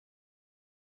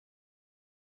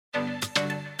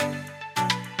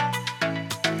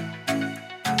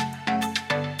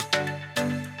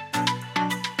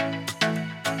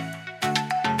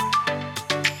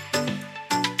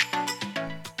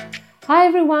Hi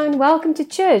everyone, welcome to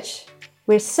church.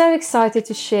 We're so excited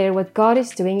to share what God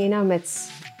is doing in our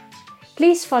midst.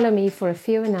 Please follow me for a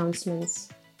few announcements.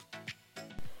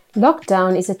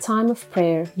 Lockdown is a time of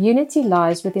prayer. Unity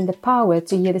lies within the power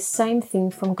to hear the same thing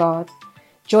from God.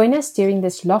 Join us during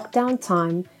this lockdown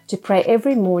time to pray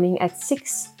every morning at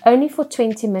 6, only for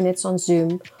 20 minutes on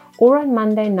Zoom, or on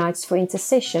Monday nights for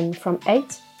intercession from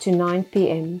 8 to 9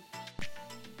 p.m.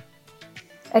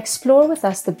 Explore with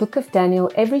us the Book of Daniel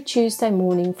every Tuesday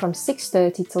morning from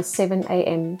 6:30 till 7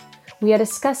 a.m. We are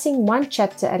discussing one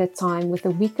chapter at a time with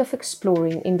a week of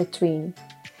exploring in between.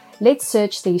 Let's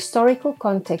search the historical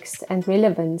context and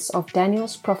relevance of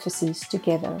Daniel's prophecies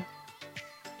together.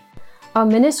 Our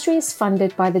ministry is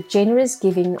funded by the generous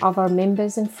giving of our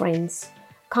members and friends.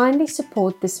 Kindly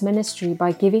support this ministry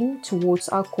by giving towards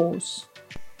our cause.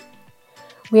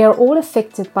 We are all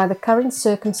affected by the current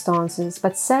circumstances,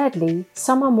 but sadly,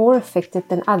 some are more affected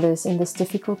than others in this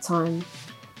difficult time.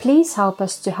 Please help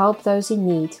us to help those in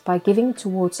need by giving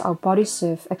towards our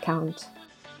BodyServe account.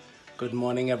 Good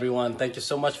morning, everyone. Thank you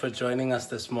so much for joining us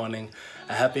this morning.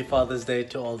 A happy Father's Day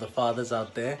to all the fathers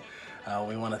out there.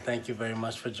 We want to thank you very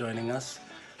much for joining us.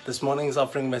 This morning's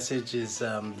offering message is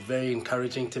very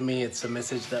encouraging to me. It's a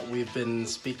message that we've been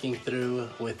speaking through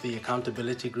with the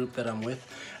accountability group that I'm with,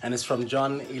 and it's from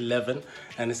John 11,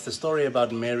 and it's the story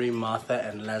about Mary, Martha,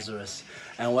 and Lazarus.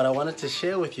 And what I wanted to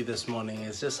share with you this morning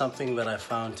is just something that I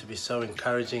found to be so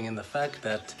encouraging in the fact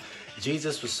that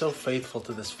Jesus was so faithful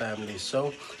to this family,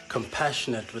 so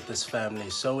compassionate with this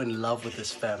family, so in love with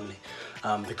this family.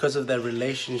 Because of their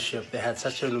relationship, they had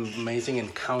such an amazing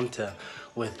encounter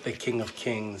with the King of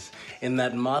Kings, in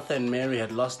that Martha and Mary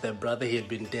had lost their brother. He had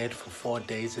been dead for 4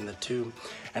 days in the tomb,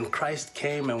 and Christ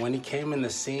came, and when he came in the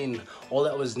scene, all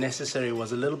that was necessary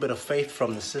was a little bit of faith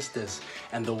from the sisters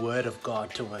and the word of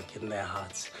God to work in their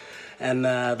hearts. And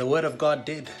the word of God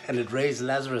did, and it raised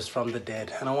Lazarus from the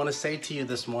dead. And I want to say to you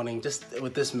this morning, just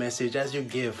with this message, as you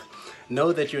give,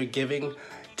 know that you're giving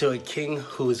to a king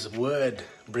whose word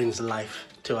brings life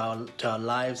to our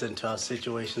lives and to our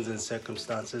situations and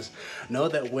circumstances. Know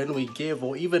that when we give,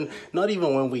 or even not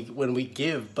even when we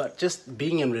give, but just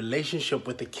being in relationship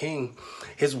with the King,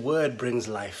 his word brings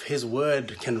life. His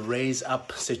word can raise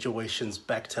up situations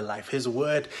back to life. His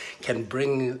word can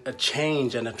bring a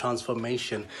change and a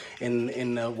transformation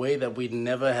in a way that we'd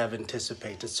never have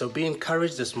anticipated. So be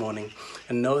encouraged this morning,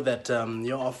 and know that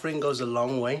your offering goes a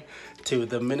long way to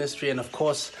the ministry, and of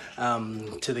course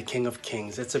to the King of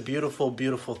Kings. It's a beautiful,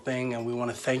 beautiful thing, and we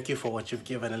want to thank you for what you've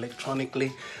given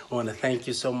electronically. We want to thank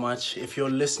you so much. If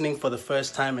you're listening for the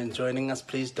first time and joining us,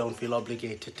 please don't feel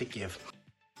obligated to give.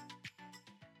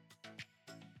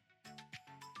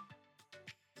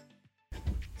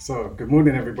 So, good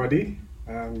morning, everybody.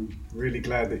 I'm really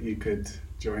glad that you could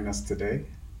join us today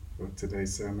for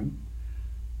today's sermon.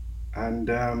 And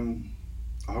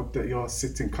I hope that you're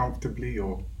sitting comfortably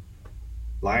or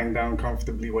lying down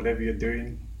comfortably, whatever you're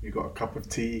doing. You got a cup of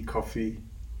tea, coffee.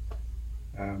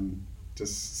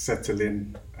 Just settle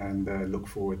in and look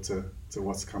forward to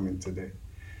what's coming today.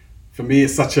 For me,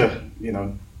 it's such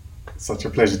a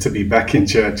pleasure to be back in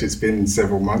church. It's been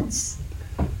several months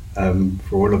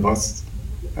for all of us,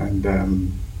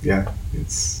 and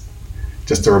it's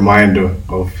just a reminder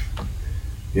of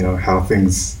how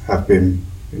things have been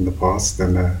in the past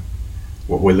and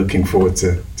what we're looking forward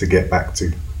to get back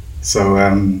to. So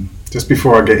just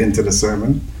before I get into the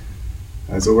sermon,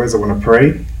 as always, I want to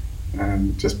pray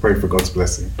and just pray for God's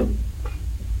blessing.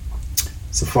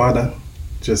 So Father,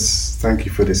 just thank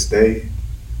you for this day.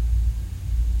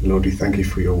 Lord, we thank you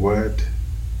for your word.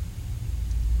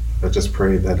 I just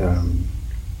pray that,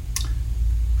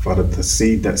 Father, the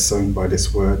seed that's sown by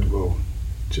this word will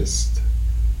just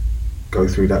go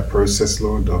through that process,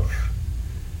 Lord, of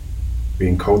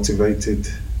being cultivated,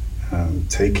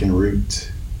 taking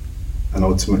root, and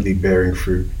ultimately bearing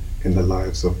fruit in the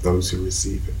lives of those who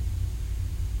receive it.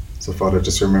 So Father,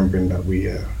 just remembering that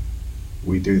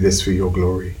we do this for your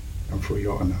glory and for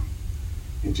your honor.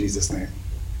 In Jesus' name,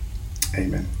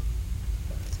 amen.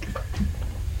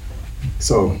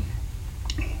 So,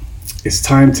 it's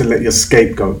time to let your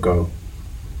scapegoat go.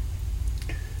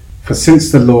 For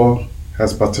since the law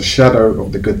has but a shadow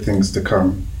of the good things to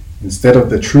come, instead of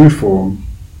the true form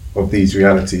of these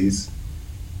realities,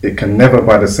 it can never,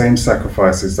 by the same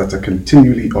sacrifices that are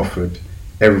continually offered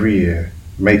every year,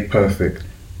 make perfect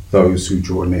those who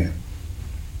draw near.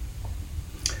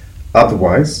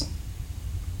 Otherwise,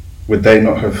 would they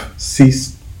not have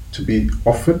ceased to be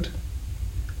offered,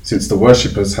 since the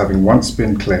worshippers, having once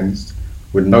been cleansed,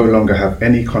 would no longer have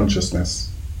any consciousness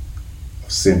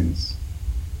of sins?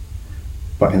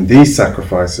 But in these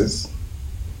sacrifices,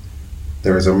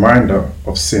 there is a reminder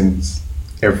of sins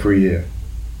every year,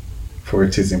 for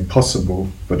it is impossible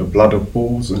for the blood of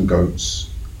bulls and goats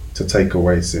to take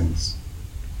away sins.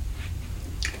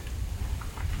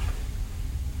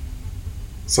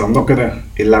 So I'm not going to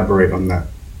elaborate on that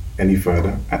any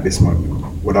further at this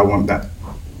moment. What I want that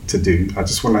to do, I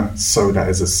just want to sow that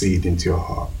as a seed into your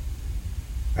heart.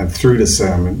 And through the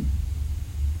sermon,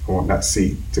 I want that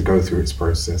seed to go through its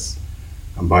process.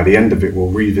 And by the end of it, we'll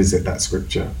revisit that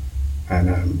scripture.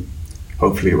 And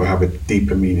hopefully it will have a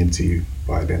deeper meaning to you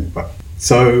by then.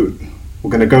 So we're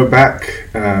going to go back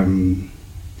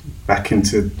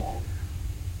into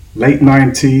late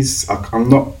 90s. I'm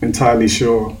not entirely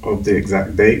sure of the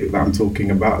exact date that I'm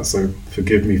talking about, so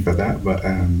forgive me for that. But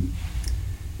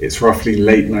it's roughly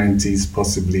late 90s,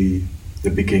 possibly the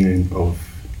beginning of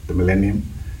the millennium.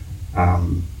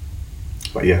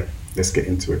 But yeah, let's get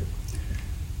into it.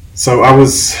 So I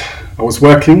was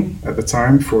working at the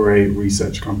time for a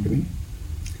research company.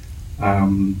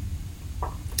 And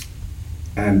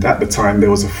at the time there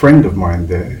was a friend of mine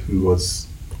there who was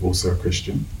also a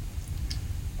Christian.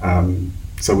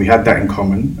 So we had that in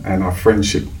common, and our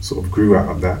friendship sort of grew out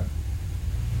of that.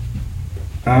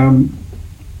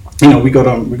 We got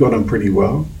on pretty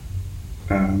well.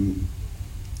 And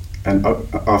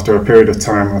after a period of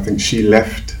time, I think she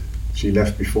left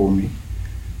before me.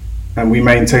 And we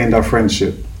maintained our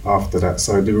friendship after that.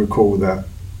 So I do recall that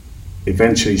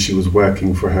eventually she was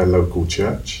working for her local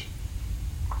church.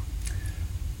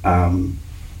 And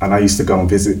I used to go and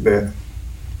visit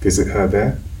her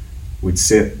there. We'd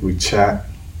sit, we'd chat,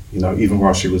 even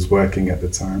while she was working at the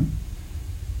time.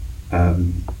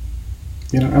 And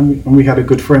we had a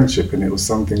good friendship, and it was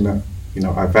something that,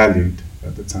 I valued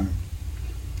at the time.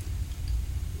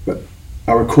 But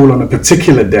I recall on a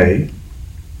particular day,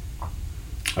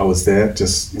 I was there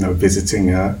just, visiting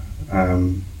her,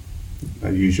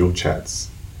 our usual chats.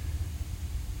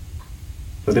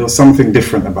 But there was something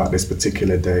different about this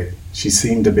particular day. She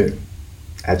seemed a bit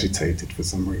agitated for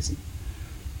some reason.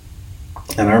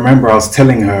 And I remember I was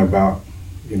telling her about,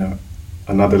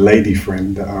 another lady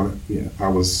friend that I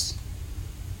was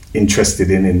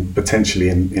interested in potentially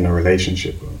in a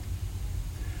relationship or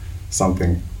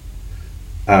something.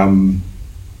 And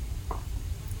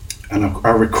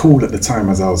I recall at the time,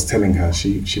 as I was telling her,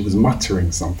 she was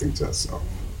muttering something to herself.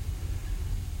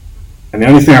 And the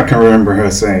only thing I can remember her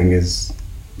saying is,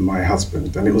 my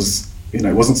husband. And it was, it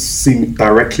wasn't seen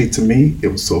directly to me, it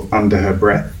was sort of under her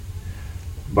breath,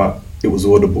 but it was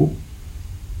audible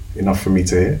enough for me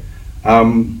to hear.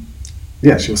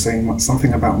 She was saying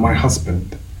something about my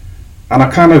husband. And I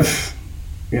kind of,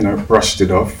 brushed it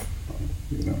off.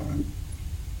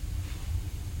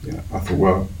 I thought,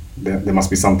 well, there must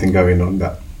be something going on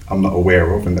that I'm not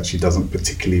aware of and that she doesn't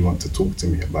particularly want to talk to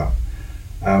me about.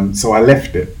 So I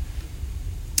left it.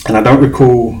 And I don't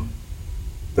recall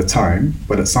the time,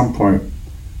 but at some point,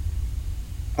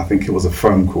 I think it was a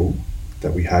phone call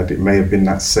that we had. It may have been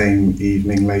that same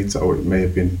evening later, or it may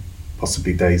have been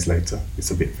possibly days later. It's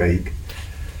a bit vague.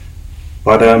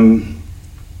 But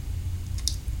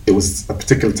it was a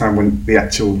particular time when the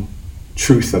actual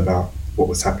truth about what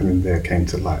was happening there came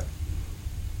to light.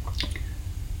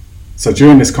 So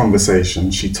during this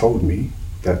conversation, she told me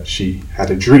that she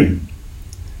had a dream.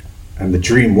 And the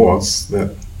dream was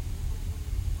that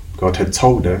God had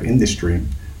told her in this dream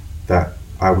that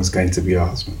I was going to be her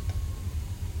husband.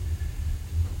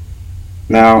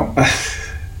 Now,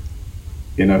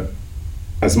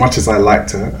 as much as I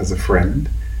liked her as a friend,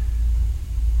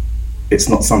 it's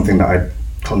not something that I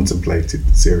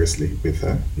contemplated seriously with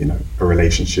her, a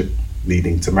relationship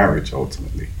leading to marriage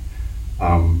ultimately.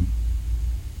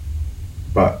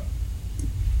 But,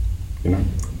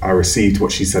 I received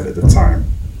what she said at the time.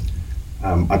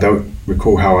 I don't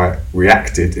recall how I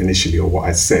reacted initially or what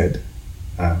I said.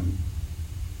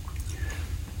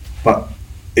 But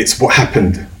it's what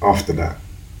happened after that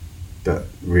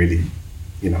really,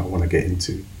 I want to get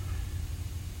into.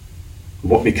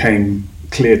 What became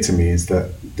clear to me is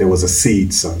that there was a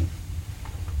seed sown.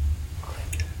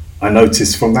 I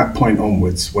noticed from that point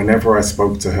onwards, whenever I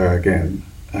spoke to her again,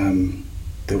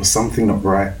 there was something not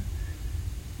right.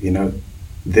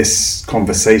 This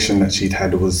conversation that she'd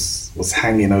had was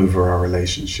hanging over our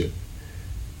relationship,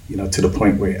 to the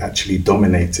point where it actually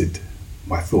dominated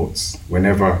my thoughts.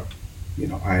 Whenever,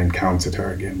 I encountered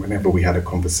her again, whenever we had a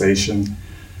conversation,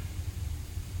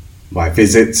 my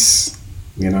visits,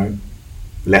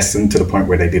 lessened to the point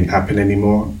where they didn't happen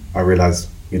anymore. I realized,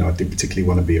 I didn't particularly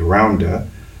want to be around her,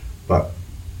 but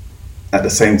at the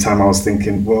same time I was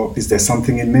thinking, well, is there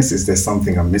something in this? Is there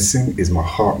something I'm missing? Is my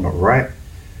heart not right?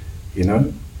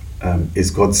 Is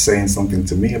God saying something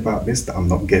to me about this that I'm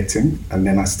not getting? And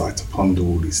then I start to ponder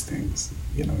all these things,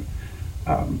 you know,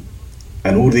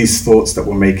 and all these thoughts that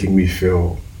were making me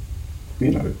feel,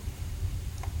 you know,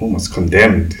 almost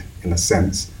condemned in a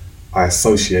sense, I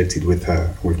associated with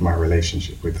her, with my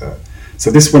relationship with her. So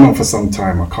this went on for some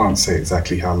time. I can't say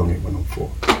exactly how long it went on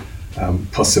for,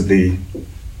 possibly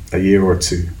a year or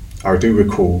two. I do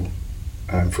recall,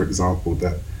 for example,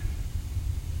 that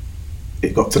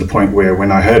it got to the point where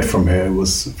when I heard from her, it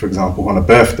was, for example, on a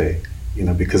birthday, you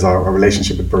know, because our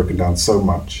relationship had broken down so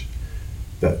much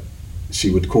that she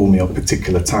would call me on a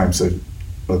particular time. So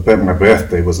my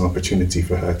birthday was an opportunity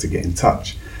for her to get in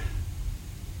touch.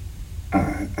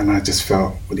 And I just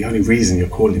felt, well, the only reason you're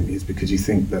calling me is because you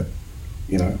think that,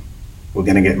 you know, we're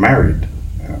going to get married.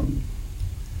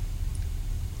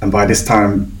 And by this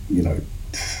time, you know,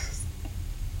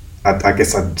 I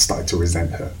guess I'd started to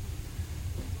resent her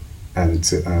and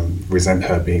to resent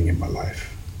her being in my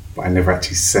life. But I never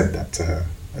actually said that to her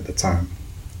at the time,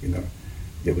 you know.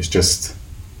 It was just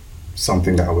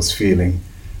something that I was feeling,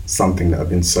 something that had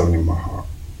been sown in my heart.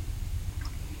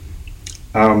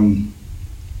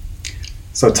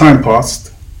 So time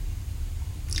passed,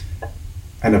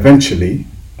 and eventually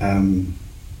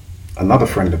another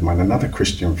friend of mine, another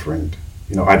Christian friend,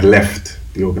 you know, I'd left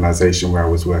the organization where I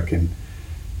was working,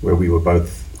 where we were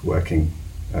both working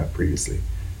previously,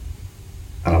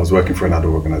 and I was working for another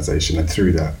organization, and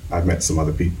through that I met some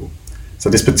other people. So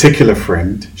this particular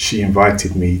friend, she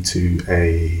invited me to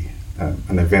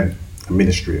an event, a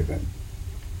ministry event.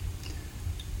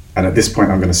 And at this point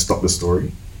I'm going to stop the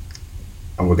story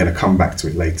and we're going to come back to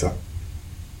it later.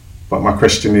 But my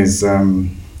question is,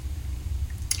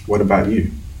 what about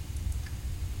you?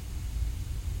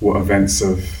 What events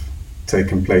have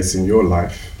taken place in your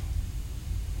life?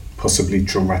 Possibly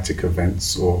traumatic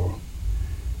events or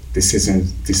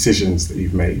decisions that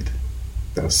you've made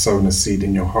that have sown a seed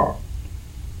in your heart.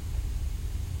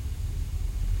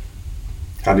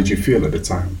 How did you feel at the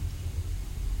time?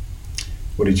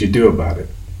 What did you do about it?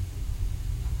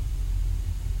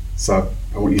 So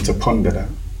I want you to ponder that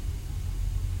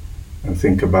and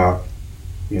think about,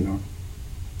 you know,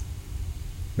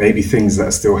 maybe things that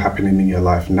are still happening in your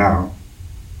life now,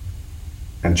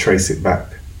 and trace it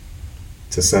back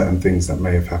to certain things that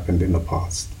may have happened in the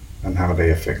past and how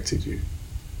they affected you.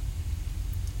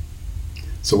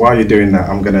 So while you're doing that,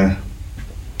 I'm gonna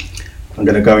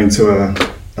go into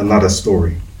another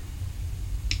story.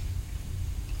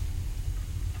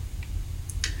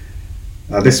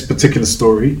 This particular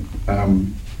story,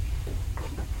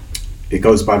 it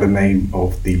goes by the name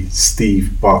of the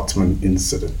Steve Bartman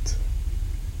incident.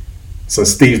 So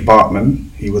Steve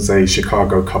Bartman, he was a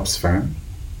Chicago Cubs fan,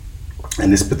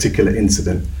 and this particular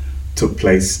incident took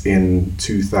place in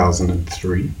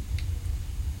 2003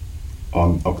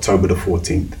 on October the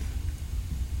 14th.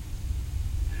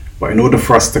 But in order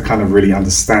for us to kind of really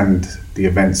understand the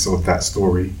events of that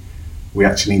story, we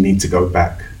actually need to go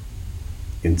back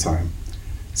in time.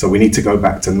 So we need to go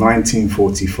back to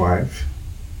 1945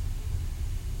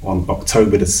 on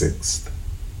October the 6th.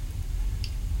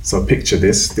 So picture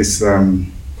this, it's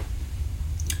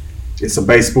a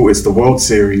baseball, it's the World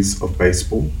Series of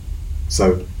baseball.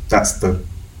 So that's the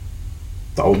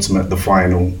ultimate, the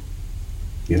final,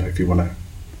 you know, if you want to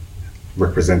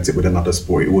represent it with another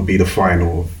sport, it would be the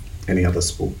final of any other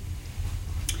sport.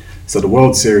 So the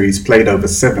World Series played over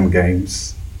 7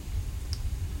 games,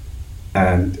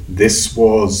 and this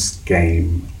was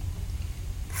game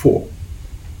 4.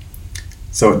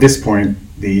 So at this point,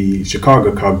 the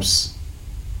Chicago Cubs,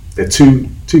 they're two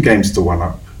games to 1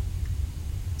 up.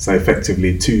 So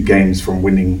effectively 2 games from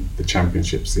winning the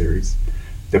championship series.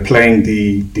 They're playing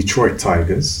the Detroit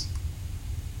Tigers,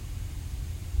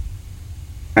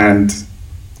 and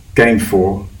game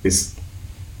 4 is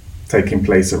taking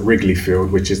place at Wrigley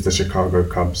Field, which is the Chicago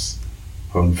Cubs'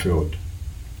 home field.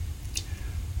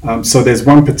 So there's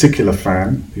one particular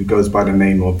fan who goes by the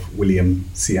name of William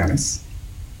Sianis.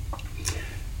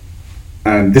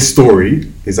 And this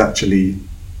story is actually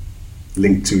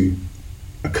linked to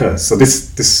a curse. So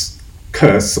this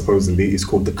curse supposedly is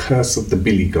called the curse of the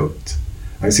Billy Goat.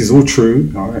 Now, this is all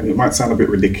true. It might sound a bit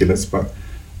ridiculous, but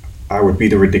I would be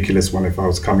the ridiculous one if I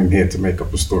was coming here to make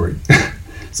up a story.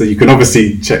 So you can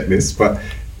obviously check this, but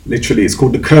literally it's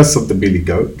called the curse of the Billy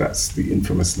Goat. That's the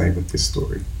infamous name of this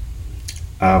story.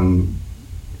 William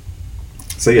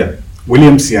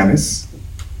Sianis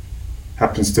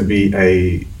happens to be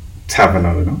a tavern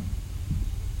owner,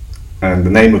 and the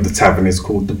name of the tavern is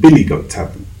called the Billy Goat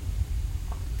Tavern.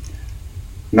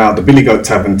 Now, the Billy Goat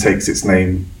Tavern takes its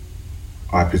name,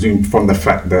 I presume, from the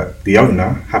fact that the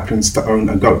owner happens to own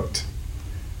a goat.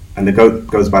 and the goat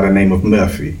goes by the name of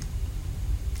Murphy.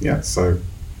 Yeah, so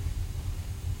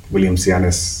William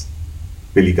Sianis,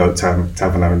 Billy Goat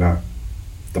Tavern owner,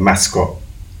 the mascot,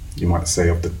 you might say,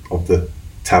 of the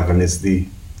tavern is the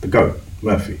goat,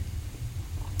 Murphy.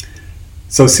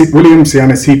 So William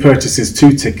Sianis, he purchases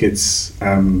 2 tickets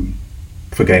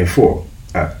for Game 4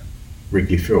 at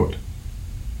Wrigley Field,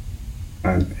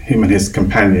 and him and his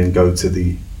companion go to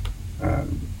the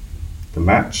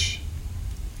match,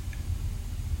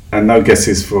 and no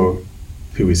guesses for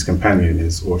who his companion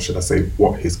is, or should I say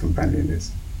what his companion is.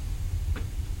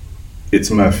 It's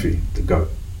Murphy, the goat.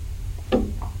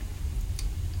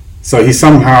 So he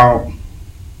somehow,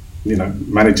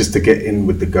 manages to get in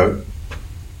with the goat.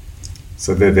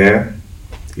 So they're there.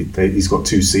 He's got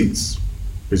 2 seats,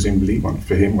 presumably, one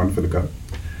for him, one for the goat.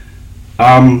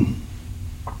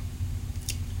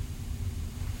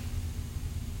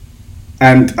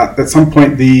 And at some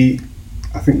point,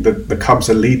 I think the Cubs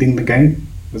are leading the game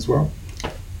as well.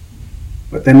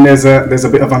 But then there's a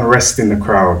bit of unrest in the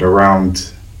crowd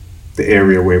around the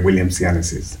area where William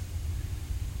Sianis is.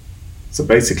 So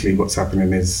basically what's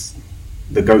happening is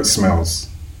the goat smells,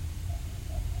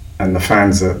 and the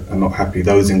fans are not happy.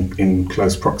 Those in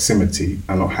close proximity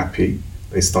are not happy.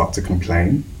 They start to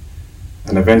complain.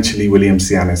 And eventually William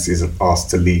Sianis is asked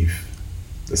to leave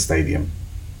the stadium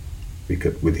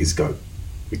with his goat,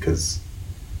 because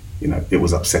it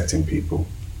was upsetting people.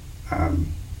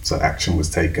 So action was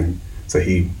taken. So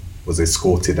he was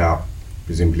escorted out,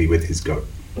 presumably with his goat.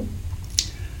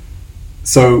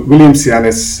 So William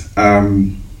Sianis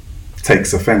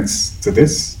takes offense to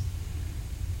this,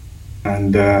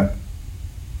 and the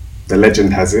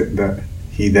legend has it that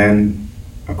he then,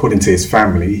 according to his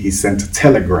family, he sent a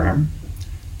telegram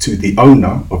to the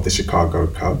owner of the Chicago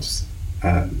Cubs,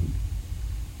 and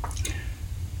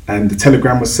the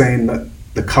telegram was saying that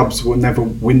the Cubs will never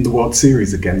win the World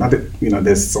Series again. Now that,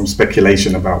 there's some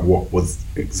speculation about what was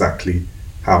exactly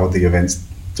how the events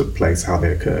took place, how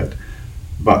they occurred.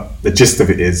 But the gist of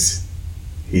it is,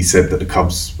 he said that the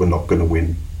Cubs were not going to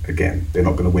win again. They're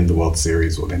not going to win the World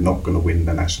Series, or they're not going to win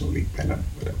the National League pennant,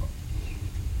 whatever.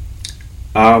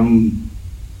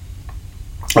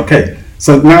 Okay,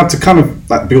 so now to kind of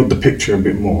build the picture a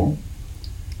bit more,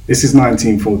 this is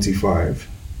 1945.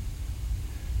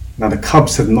 Now the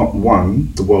Cubs had not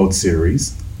won the World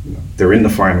Series. They're in the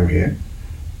final here.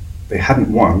 They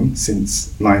hadn't won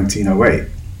since 1908.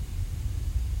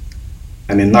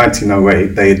 And in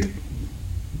 1908,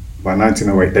 by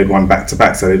 1908 they'd won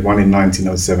back-to-back. So they'd won in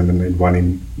 1907 and they'd won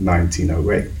in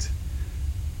 1908.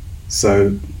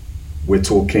 So we're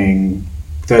talking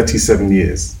 37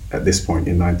 years at this point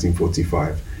in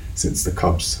 1945 since the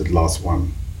Cubs had last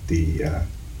won the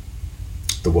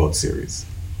World Series.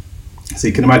 So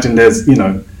you can imagine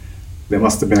there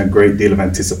must have been a great deal of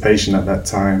anticipation at that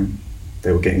time.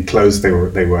 They were getting close. They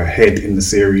were ahead in the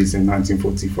series in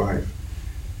 1945.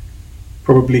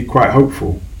 Probably quite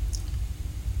hopeful.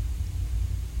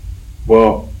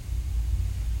 Well,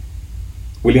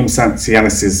 William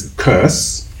Sianis'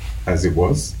 curse, as it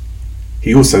was,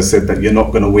 he also said that you're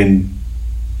not going to win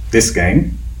this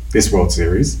game, this World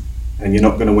Series, and you're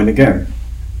not going to win again.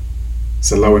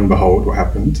 So lo and behold, what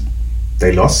happened?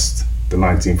 They lost the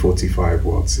 1945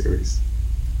 World Series.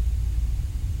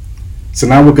 So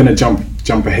now we're going to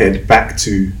jump ahead back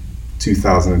to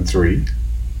 2003,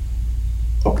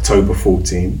 October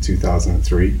 14,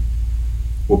 2003.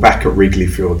 We're back at Wrigley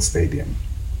Field Stadium.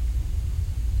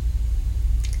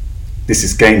 This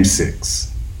is Game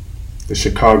 6. The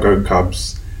Chicago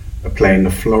Cubs are playing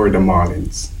the Florida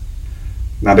Marlins.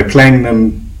 Now they're playing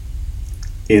them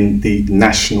in the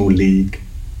National League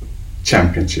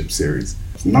Championship Series.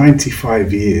 It's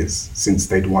 95 years since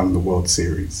they'd won the World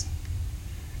Series.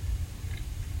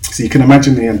 So you can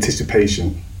imagine the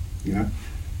anticipation,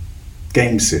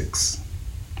 Game 6.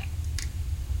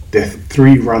 They're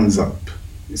 3 runs up.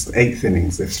 It's the 8th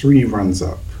innings. They're 3 runs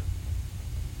up.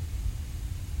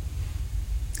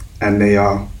 And they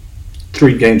are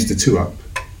 3 games to 2 up.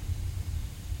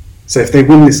 So if they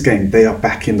win this game, they are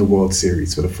back in the World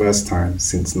Series for the first time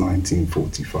since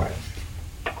 1945.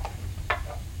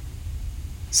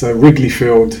 So Wrigley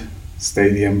Field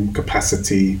Stadium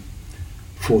capacity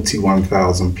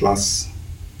 41,000 plus,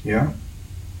 yeah.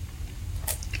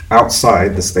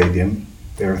 Outside the stadium,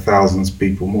 there are thousands of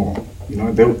people more.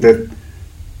 The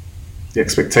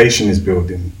expectation is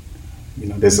building.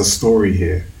 There's a story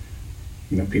here.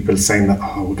 People are saying that,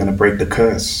 we're going to break the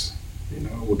curse.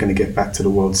 We're going to get back to the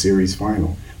World Series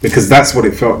final, because that's what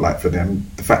it felt like for them.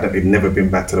 The fact that they've never been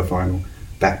back to the final,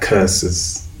 that curse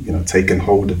has, taken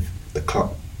hold of the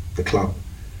club,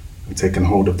 and taken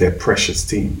hold of their precious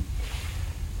team.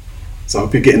 So I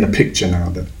hope you're getting the picture now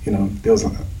that, there was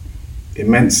an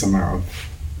immense amount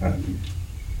of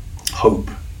hope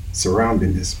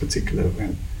surrounding this particular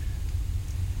event.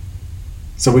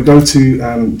 So we go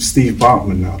to Steve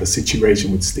Bartman now, the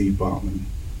situation with Steve Bartman.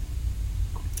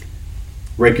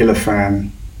 Regular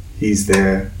fan, he's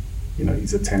there,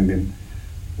 he's attending.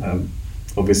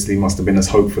 Obviously must have been as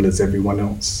hopeful as everyone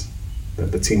else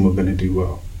that the team were going to do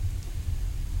well.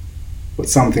 But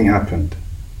something happened.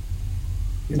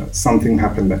 Something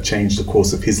happened that changed the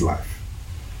course of his life,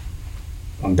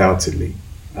 undoubtedly.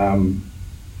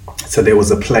 So there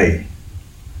was a play.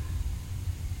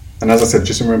 And as I said,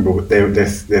 just remember, there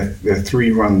are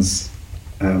 3 runs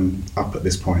up at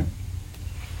this point.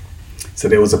 So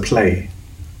there was a play.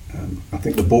 I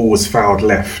think the ball was fouled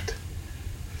left,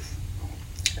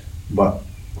 but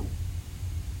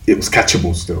it was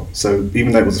catchable still. So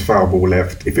even though it was a foul ball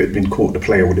left, if it had been caught, the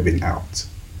player would have been out.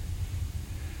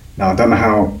 Now, I don't know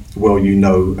how well you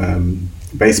know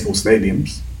baseball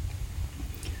stadiums,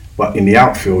 but in the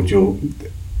outfield,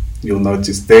 you'll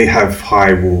notice they have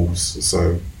high walls.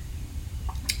 So,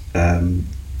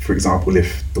 for example,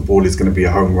 if the ball is going to be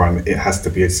a home run, it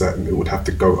would have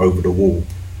to go over the wall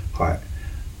height.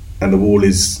 And the wall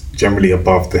is generally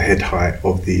above the head height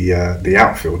of the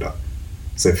outfielder.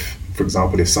 So if, for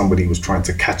example, if somebody was trying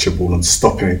to catch a ball and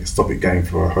stop it going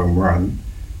for a home run,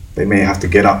 they may have to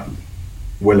get up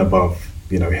well above,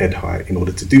 head height in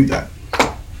order to do that.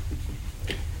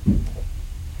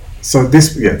 So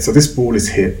this ball is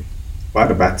hit by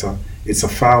the batter. It's a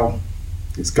foul.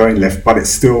 It's going left, but it's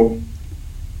still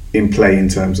in play in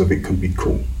terms of it could be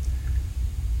caught.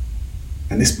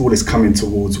 And this ball is coming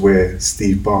towards where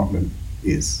Steve Bartman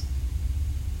is,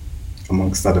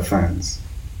 amongst other fans.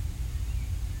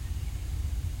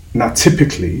 Now,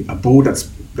 typically, a ball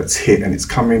that's hit and it's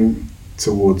coming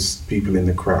towards people in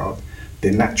the crowd,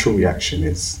 their natural reaction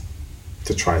is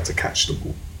to try to catch the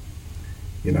ball.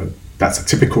 That's a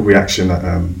typical reaction at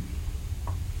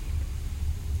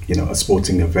a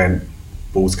sporting event.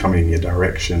 Ball's coming in your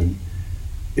direction.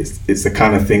 It's the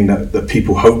kind of thing that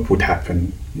people hope would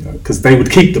happen, because they would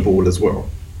keep the ball as well,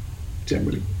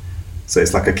 generally. So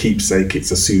it's like a keepsake, it's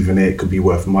a souvenir, it could be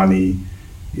worth money,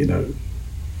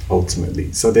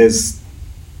 ultimately. So there's,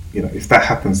 if that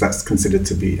happens, that's considered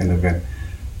to be an event.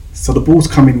 So the ball's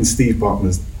coming in Steve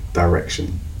Bartman's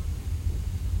direction.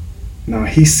 Now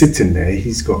he's sitting there,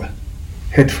 he's got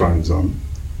headphones on.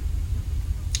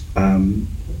 And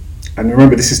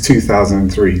remember, this is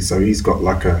 2003, so he's got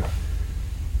like a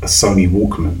Sony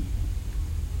Walkman.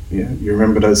 Yeah, you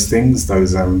remember those things?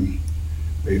 Those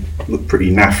they look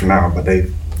pretty naff now, but they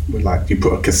were like, you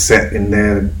put a cassette in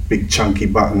there, big chunky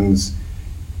buttons.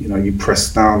 You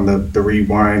press down the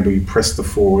rewind, or you press the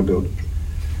forward, or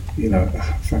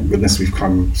thank goodness we've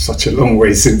come such a long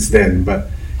way since then. But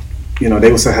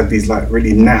they also had these like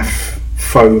really naff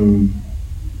foam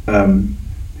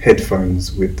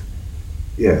headphones with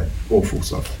awful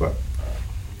stuff. But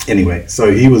anyway,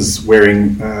 so he was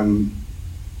wearing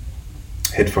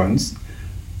headphones,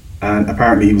 and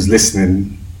apparently he was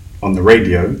listening on the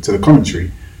radio to the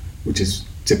commentary, which is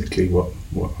typically what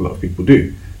a lot of people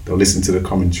do. They'll listen to the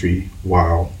commentary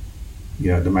while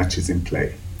the match is in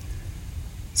play.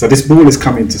 So this ball is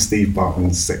coming to Steve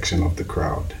Bartman's section of the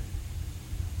crowd.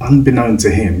 Unbeknown to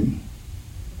him,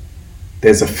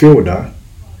 there's a fielder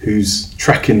who's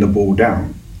tracking the ball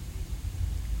down.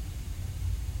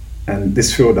 And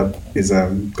this fielder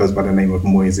goes by the name of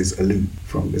Moises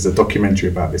Alou. There's a documentary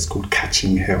about this called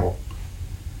Catching Hell.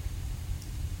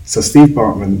 So Steve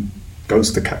Bartman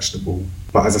goes to catch the ball,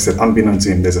 but as I said, unbeknown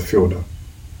to him, there's a fielder.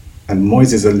 And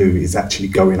Moises Alou is actually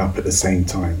going up at the same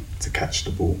time to catch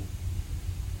the ball.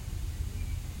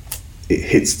 It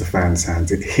hits the fans'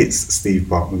 hands, it hits Steve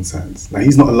Bartman's hands. Now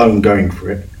he's not alone going for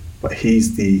it, but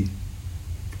he's the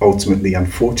ultimately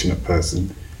unfortunate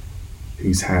person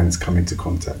whose hands come into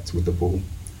contact with the ball,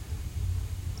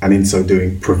 and in so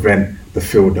doing prevent the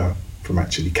fielder from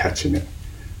actually catching it.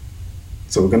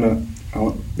 So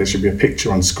there should be a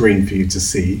picture on screen for you to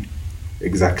see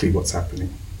exactly what's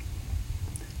happening.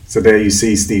 So there you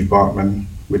see Steve Bartman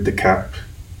with the cap,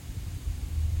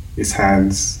 his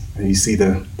hands, and you see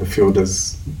the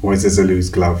fielder's, Moises Alou's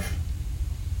glove.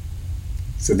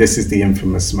 So this is the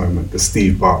infamous moment, the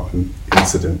Steve Bartman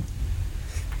incident.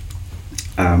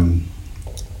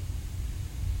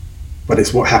 But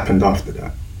it's what happened after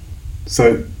that.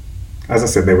 So, as I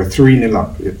said, they were 3-0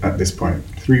 up at this point,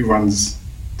 3 runs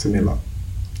to 0 up.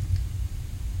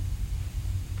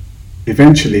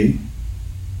 Eventually,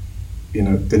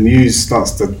 the news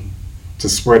starts to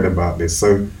spread about this.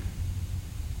 So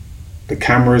the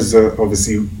cameras are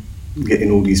obviously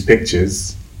getting all these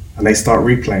pictures, and they start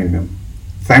replaying them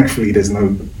Thankfully, there's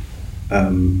no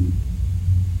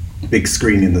big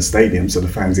screen in the stadium, so the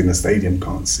fans in the stadium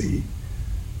can't see.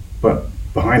 But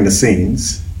behind the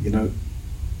scenes,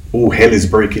 all hell is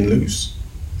breaking loose.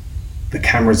 The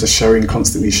cameras are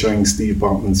constantly showing Steve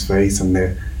Bartman's face, and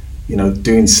they're,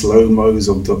 doing slow-mos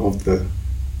of the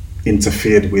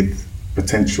interfered with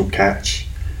potential catch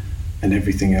and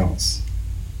everything else.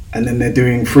 And then they're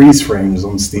doing freeze frames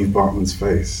on Steve Bartman's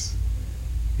face,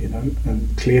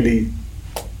 and clearly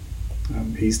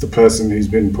he's the person who's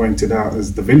been pointed out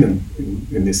as the villain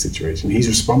in this situation. He's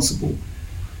responsible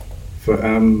for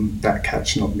that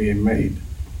catch not being made.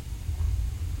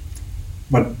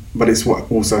 But it's what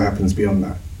also happens beyond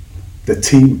that. The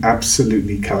team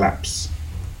absolutely collapse.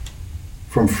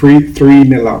 From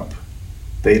 3-0 up,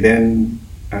 they then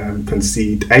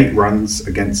concede 8 runs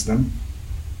against them,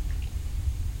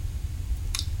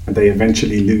 and they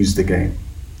eventually lose the game.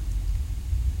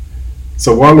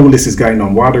 So while all this is going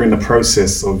on, while they're in the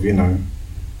process of,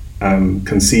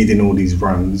 conceding all these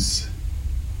runs,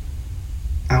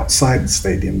 outside the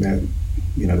stadium, there,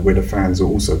 where the fans are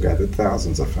also gathered,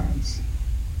 thousands of fans,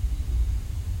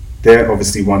 they're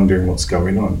obviously wondering what's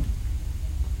going on.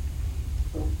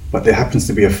 But there happens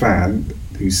to be a fan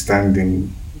who's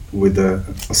standing with a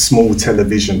small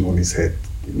television on his head,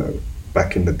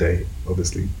 back in the day,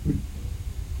 obviously,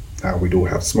 how we'd all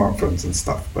have smartphones and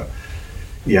stuff, but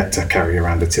he had to carry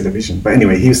around a television. But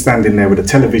anyway, he was standing there with a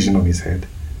television on his head,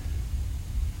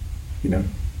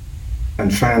 and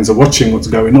fans are watching what's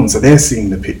going on. So they're seeing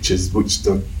the pictures, which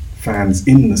the fans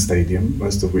in the stadium,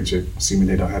 most of which are assuming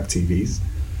they don't have TVs,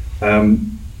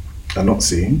 are not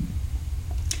seeing.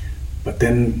 But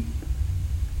then,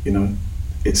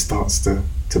 it starts to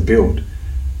build,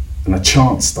 and a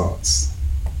chant starts,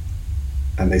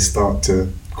 and they start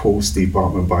to call Steve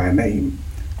Bartman by a name,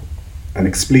 an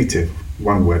expletive,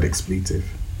 one word expletive.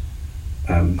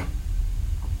 And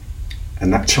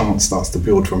that chant starts to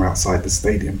build from outside the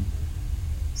stadium.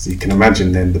 So you can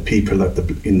imagine then the people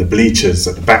in the bleachers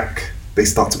at the back, they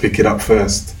start to pick it up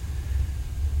first.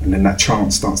 And then that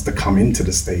chant starts to come into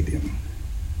the stadium.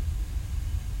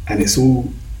 And it's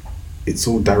all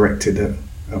directed at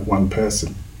one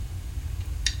person.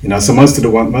 So most of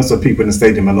the people in the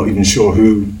stadium are not even sure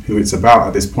who it's about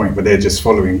at this point, but they're just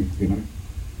following,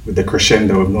 with the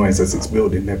crescendo of noise as it's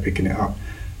building, they're picking it up.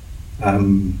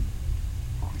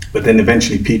 But then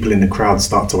eventually people in the crowd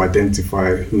start to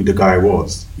identify who the guy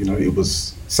was. It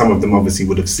was, some of them obviously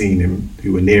would have seen him,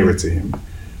 who were nearer to him.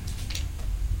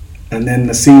 And then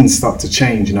the scenes start to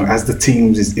change, as the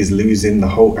team is losing, the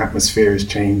whole atmosphere is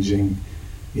changing,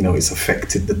 it's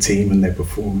affected the team and their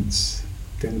performance.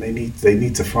 Then they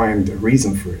need to find a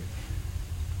reason for it.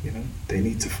 They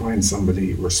need to find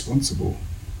somebody responsible.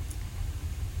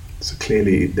 So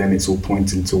clearly then it's all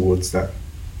pointing towards that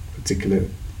particular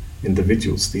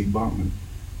individual, Steve Bartman.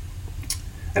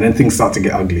 And then things start to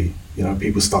get ugly.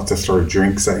 People start to throw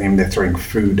drinks at him, they're throwing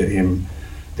food at him,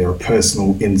 there are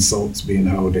personal insults being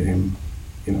hurled at him,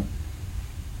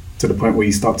 to the point where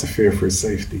you start to fear for his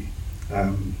safety.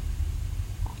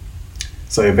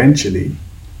 So eventually,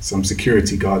 some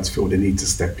security guards feel the need to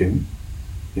step in,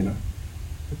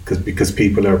 because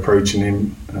people are approaching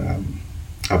him.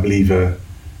 I believe a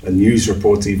news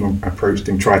reporter even approached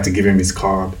him, tried to give him his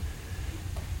card.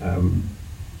 But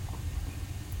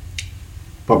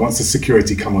once the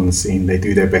security come on the scene, they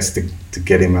do their best to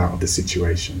get him out of the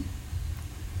situation.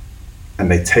 And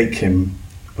they take him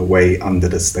away under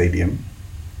the stadium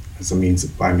as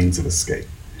by means of escape.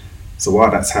 So while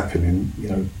that's happening,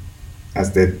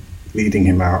 as they're leading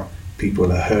him out,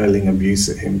 people are hurling abuse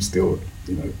at him still,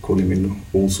 calling him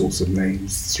all sorts of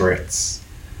names, threats,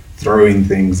 throwing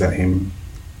things at him.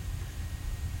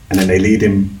 And then they lead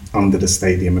him under the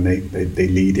stadium, and they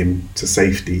lead him to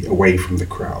safety away from the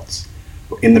crowds.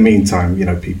 But in the meantime,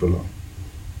 people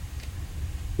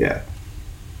are,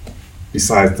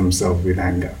 beside themselves with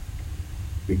anger,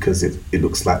 because it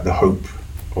looks like the hope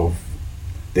of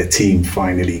their team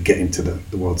finally getting to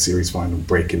the World Series final,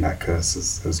 breaking that curse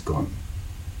has gone.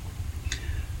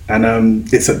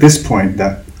 And it's at this point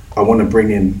that I want to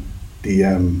bring in the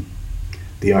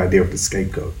idea of the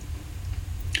scapegoat.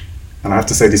 And I have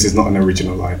to say, this is not an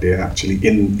original idea. Actually,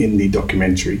 in the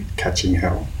documentary Catching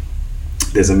Hell,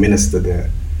 there's a minister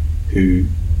there who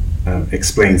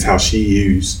explains how she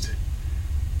used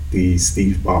the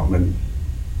Steve Bartman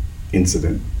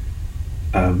incident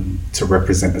to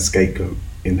represent a scapegoat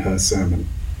in her sermon.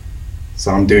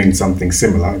 So I'm doing something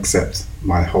similar, except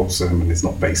my whole sermon is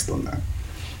not based on that.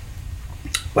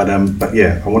 But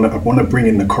yeah, I want to bring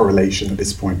in the correlation at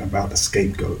this point about the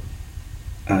scapegoat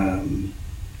and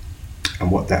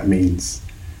what that means,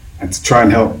 and to try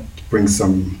and help bring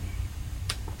some,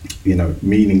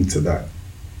 meaning to that,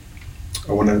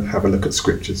 I want to have a look at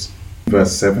scriptures.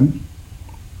 Verse 7,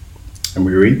 and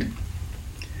we read,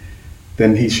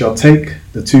 "Then he shall take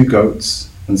the 2 goats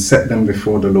and set them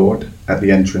before the Lord at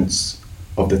the entrance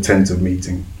of the tent of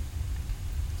meeting.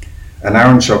 And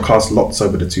Aaron shall cast lots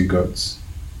over the 2 goats,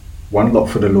 one lot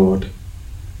for the Lord,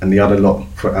 and the other lot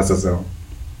for Azazel.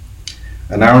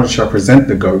 And Aaron shall present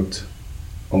the goat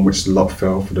on which the lot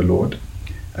fell for the Lord,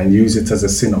 and use it as a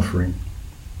sin offering.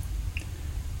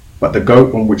 But the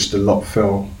goat on which the lot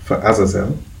fell for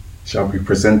Azazel shall be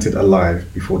presented alive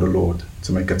before the Lord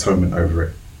to make atonement over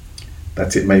it,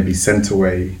 that it may be sent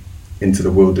away into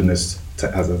the wilderness to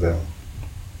Azazel."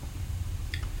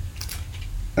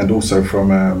 And also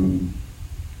from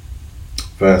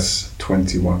verse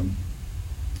 21,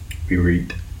 we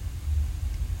read,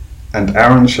 "And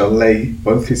Aaron shall lay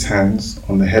both his hands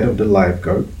on the head of the live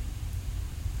goat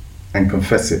and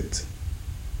confess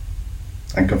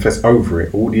over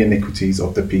it all the iniquities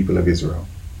of the people of Israel,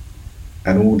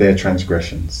 and all their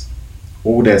transgressions,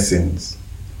 all their sins.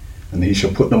 And he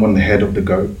shall put them on the head of the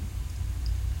goat,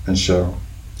 and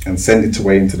send it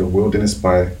away into the wilderness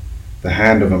by the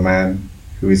hand of a man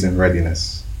who is in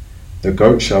readiness. The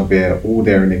goat shall bear all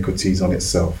their iniquities on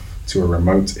itself to a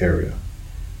remote area,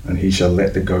 and he shall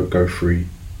let the goat go free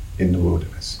in the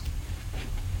wilderness."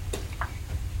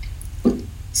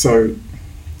 So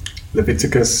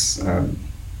Leviticus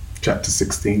chapter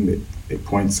 16, it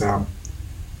points out,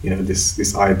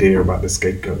 this idea about the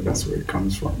scapegoat. That's where it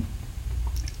comes from.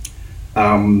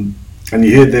 And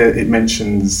you hear there it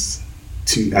mentions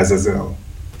to Azazel.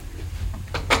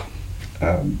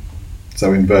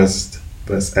 So in verse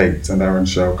 8, "And Aaron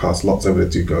shall cast lots over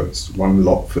the 2 goats, one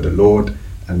lot for the Lord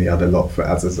and the other lot for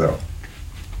Azazel."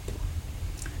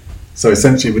 So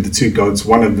essentially with the 2 goats,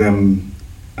 one of them,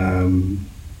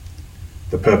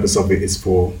 the purpose of it is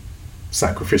for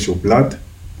sacrificial blood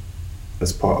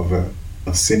as part of a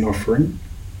sin offering,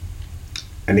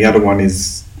 and the other one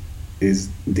is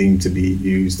deemed to be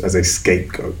used as a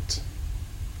scapegoat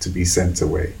to be sent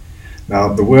away.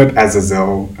 Now the word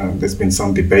Azazel, there's been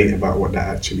some debate about what that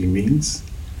actually means.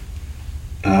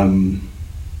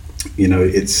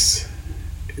 It's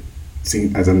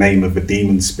seen as a name of a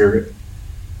demon spirit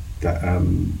that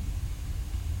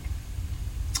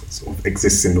sort of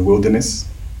exists in the wilderness,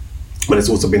 but it's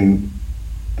also been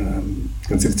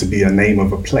considered to be a name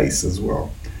of a place as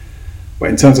well. But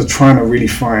in terms of trying to really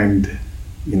find,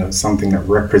 something that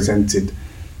represented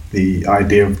the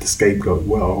idea of the scapegoat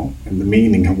well, and the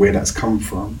meaning and where that's come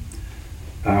from,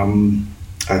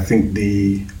 I think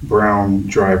the Brown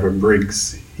Driver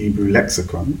Briggs Hebrew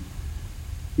Lexicon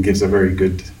gives a very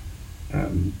good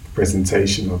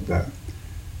presentation of that.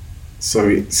 So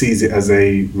it sees it as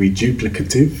a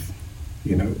reduplicative,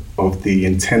 of the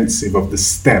intensive of the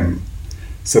stem.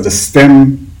 So the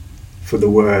stem for the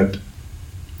word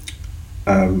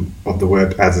of the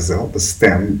word Azazel, the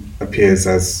stem appears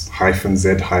as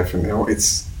 -Z-L.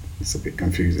 It's a bit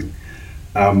confusing,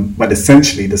 but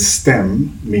essentially the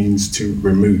stem means to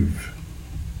remove.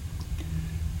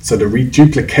 So the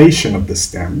reduplication of the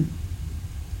stem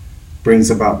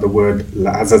brings about the word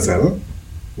La'azazel,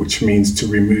 which means to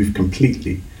remove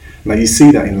completely. Now you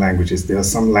see that in languages. There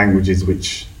are some languages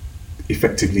which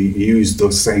effectively use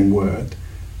the same word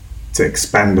to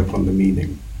expand upon the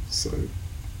meaning. So,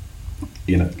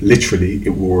 literally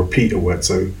it will repeat a word.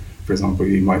 So, for example,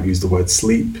 you might use the word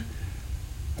sleep,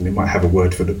 and they might have a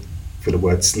word for the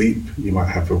word sleep. You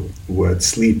might have a word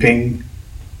sleeping,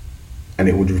 and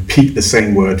it would repeat the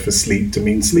same word for sleep to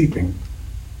mean sleeping.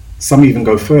 Some even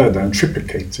go further and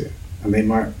triplicate it, and they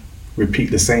might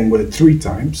repeat the same word 3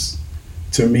 times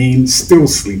to mean still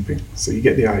sleeping. So you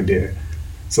get the idea.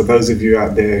 So those of you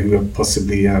out there who are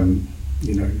possibly,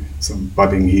 some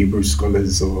budding Hebrew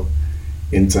scholars or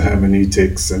into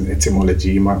hermeneutics and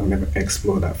etymology, you might want to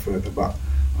explore that further, but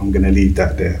I'm going to leave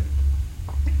that there.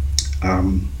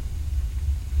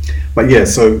 But yeah,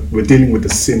 so we're dealing with the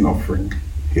sin offering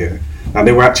here. Now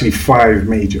there were actually 5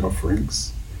 major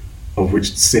offerings, of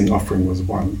which the sin offering was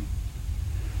one.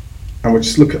 And we'll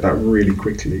just look at that really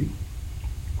quickly.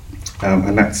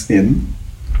 And that's I'm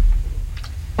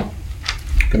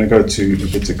going to go to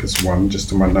Leviticus 1, just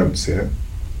to my notes here.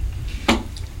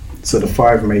 So the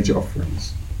 5 major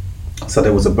offerings. So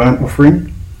there was a burnt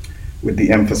offering with the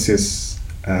emphasis,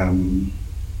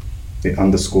 it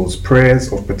underscores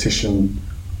prayers of petition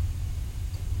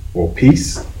or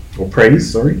peace, or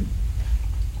praise, sorry.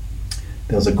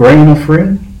 There was a grain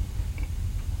offering,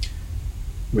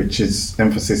 which is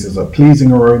emphasis is a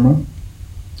pleasing aroma,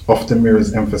 often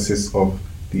mirrors emphasis of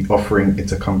the offering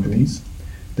it accompanies.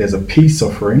 There's a peace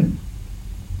offering,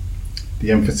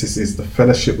 The emphasis is the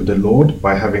fellowship with the Lord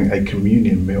by having a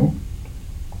communion meal.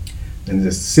 Then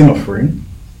there's sin offering.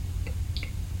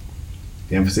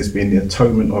 The emphasis being the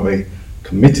atonement of a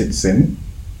committed sin,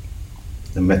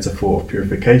 the metaphor of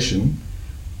purification.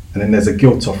 And then there's a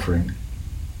guilt offering.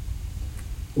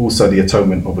 Also the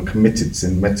atonement of a committed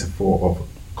sin, metaphor of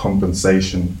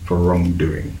compensation for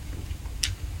wrongdoing.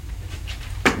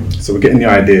 So we're getting the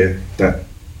idea that,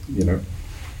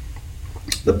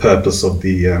 the purpose of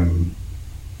the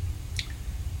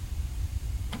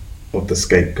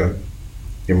scapegoat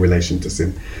in relation to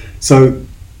sin. So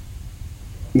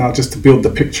now just to build the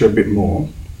picture a bit more,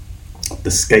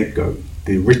 the scapegoat,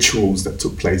 the rituals that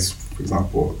took place, for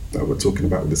example, that we're talking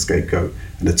about with the scapegoat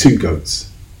and the two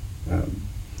goats,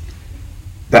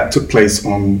 that took place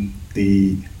on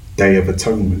the Day of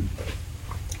Atonement.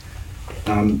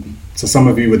 So some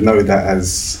of you would know that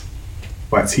as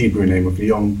by its Hebrew name of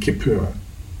Yom Kippur,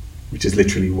 which is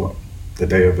literally what the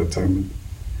Day of Atonement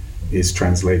is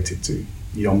translated to,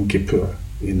 Yom Kippur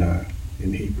in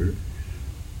Hebrew.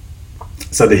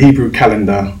 So the Hebrew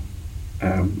calendar,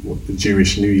 the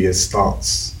Jewish New Year,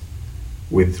 starts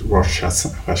with Rosh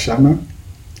Hashanah.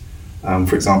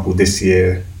 For example, this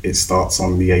year it starts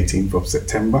on the 18th of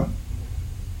September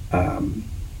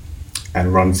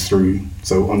and runs through.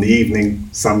 So on the evening,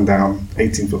 sundown,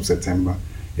 18th of September,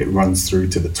 it runs through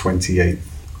to the 28th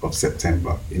of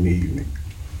September in the evening.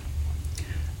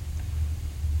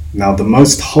 Now, the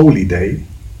most holy day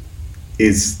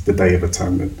is the Day of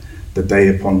Atonement, the day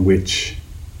upon which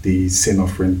the sin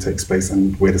offering takes place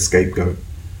and where the scapegoat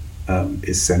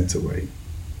is sent away.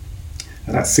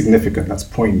 And that's significant, that's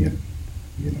poignant,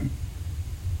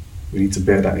 We need to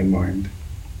bear that in mind.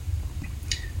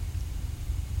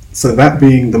 So that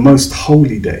being the most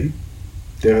holy day,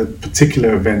 there are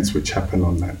particular events which happen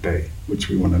on that day, which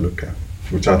we want to look at,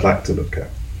 which I'd like to look at.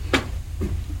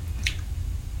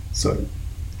 So,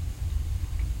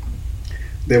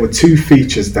 there were two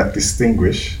features that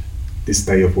distinguish this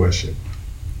day of worship.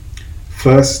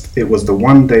 First, it was the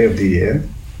one day of the year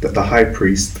that the high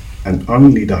priest, and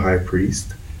only the high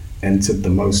priest, entered the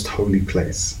most holy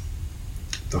place,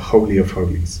 the Holy of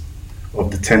Holies, of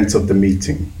the tent of the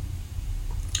meeting,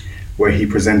 where he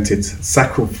presented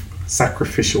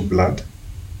sacrificial blood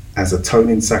as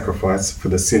atoning sacrifice for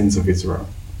the sins of Israel,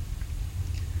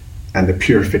 and the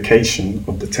purification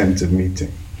of the tent of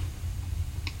meeting.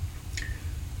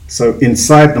 So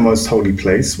inside the most holy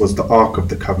place was the Ark of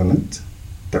the Covenant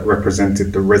that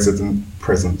represented the resident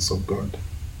presence of God.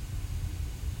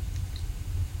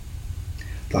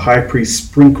 The high priest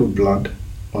sprinkled blood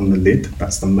on the lid,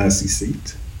 that's the mercy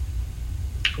seat,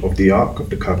 of the Ark of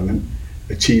the Covenant,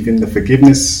 achieving the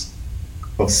forgiveness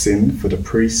of sin for the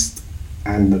priest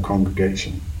and the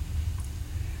congregation.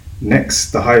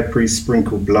 Next, the high priest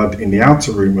sprinkled blood in the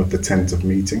outer room of the tent of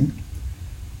meeting.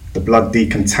 The blood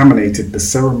decontaminated the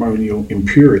ceremonial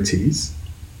impurities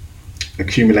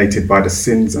accumulated by the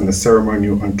sins and the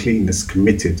ceremonial uncleanness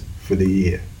committed for the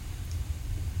year.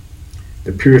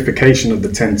 The purification of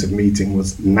the tent of meeting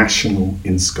was national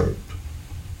in scope,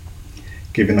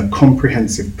 giving a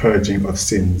comprehensive purging of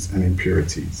sins and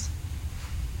impurities.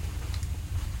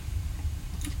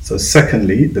 So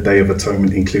secondly, the Day of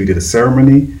Atonement included a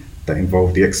ceremony that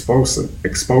involved the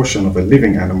expulsion of a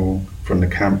living animal from the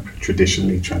camp,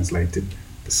 traditionally translated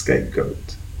the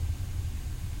scapegoat.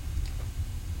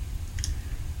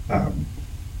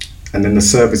 And then the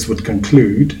service would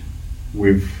conclude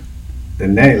with the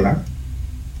Neila,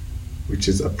 which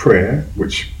is a prayer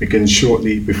which begins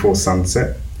shortly before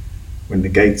sunset, when the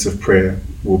gates of prayer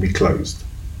will be closed.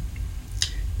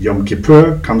 Yom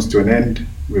Kippur comes to an end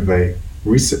with a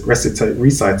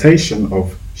recitation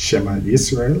of Shema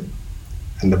Yisrael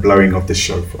and the blowing of the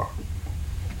shofar.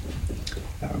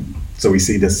 So we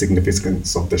see the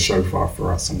significance of the shofar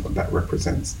for us and what that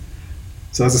represents.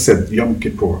 So as I said, Yom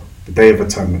Kippur, the Day of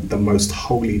Atonement, the most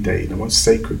holy day, the most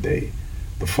sacred day,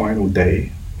 the final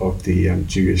day of the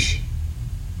Jewish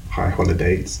high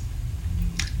holidays,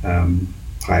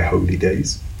 high holy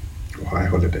days, or high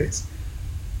holidays.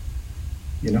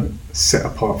 Set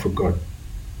apart for God.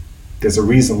 There's a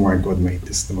reason why God made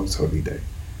this the most holy day.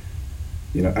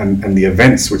 And the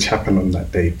events which happen on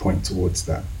that day point towards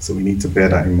that. So we need to bear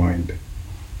that in mind.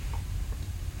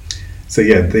 So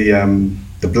yeah,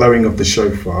 the blowing of the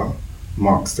shofar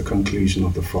marks the conclusion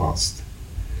of the fast.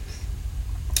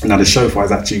 Now the shofar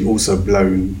is actually also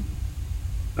blown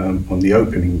on the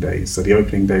opening day. So the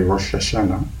opening day, Rosh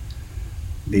Hashanah,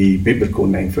 the biblical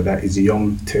name for that is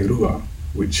Yom Teruah,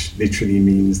 which literally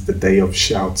means the day of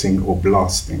shouting or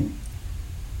blasting.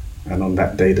 And on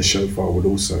that day, the shofar would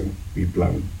also be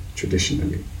blown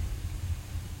traditionally.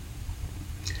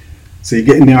 So you're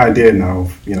getting the idea now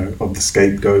of, of the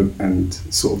scapegoat and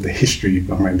sort of the history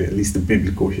behind it, at least the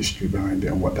biblical history behind it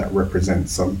and what that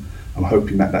represents. I'm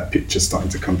hoping that picture's starting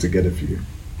to come together for you.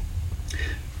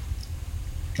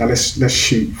 Now let's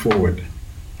shoot forward.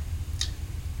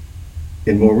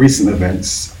 In more recent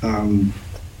events,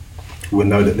 we'll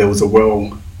know that there was a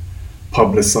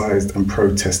well-publicized and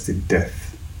protested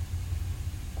death.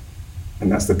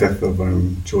 And that's the death of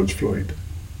George Floyd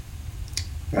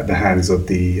at the hands of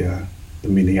the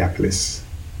Minneapolis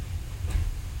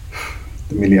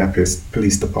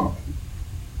Police Department.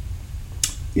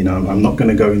 I'm not going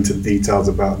to go into details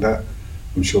about that.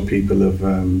 I'm sure people have,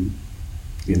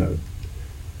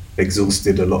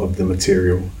 exhausted a lot of the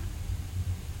material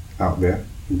out there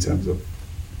in terms of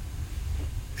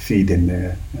feeding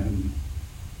their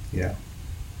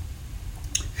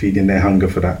hunger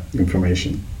for that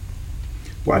information.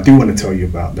 What I do want to tell you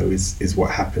about, though, is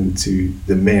what happened to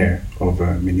the mayor of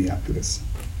Minneapolis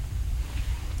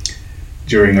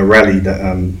during a rally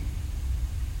that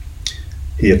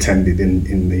he attended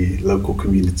in the local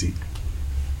community.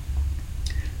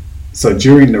 So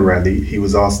during the rally, he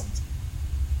was asked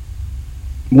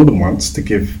more than once to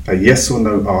give a yes or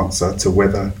no answer to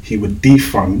whether he would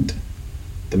defund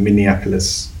the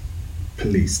Minneapolis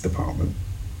Police Department.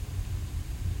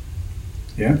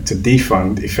 Yeah, to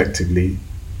defund effectively,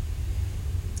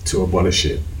 to abolish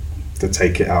it, to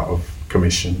take it out of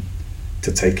commission,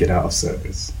 to take it out of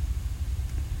service.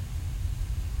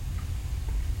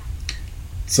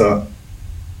 So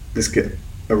let's get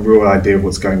a real idea of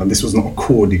what's going on. This was not a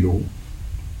cordial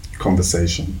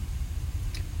conversation.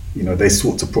 They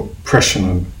sought to put pressure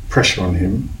on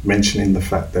him, mentioning the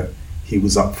fact that he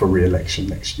was up for re-election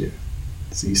next year.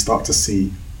 So you start to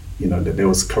see, that there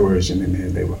was coercion in here.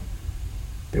 They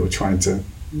were trying to,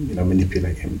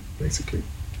 manipulate him, basically.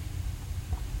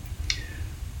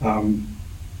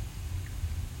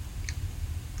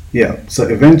 So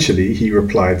eventually he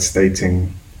replied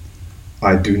stating,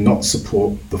 "I do not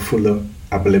support the fuller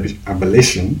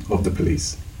abolition of the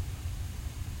police."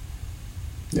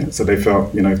 Yeah, so they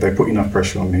felt, if they put enough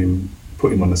pressure on him,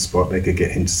 put him on the spot, they could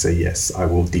get him to say, yes, I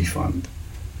will defund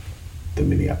the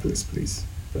Minneapolis police.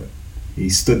 But he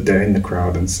stood there in the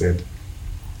crowd and said,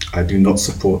 "I do not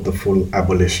support the full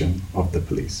abolition of the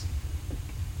police."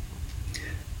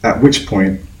 At which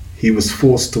point, he was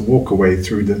forced to walk away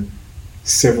through the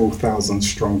several thousand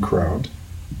strong crowd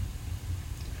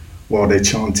while they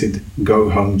chanted, "Go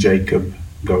home, Jacob,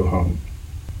 go home."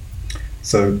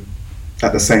 So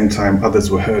at the same time, others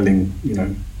were hurling,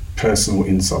 personal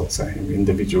insults at him,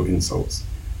 individual insults,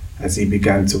 as he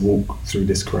began to walk through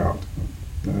this crowd.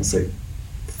 I say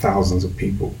thousands of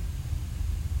people,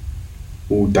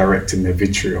 all directing their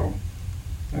vitriol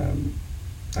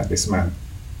at this man.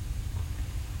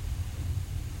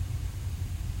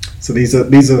 So these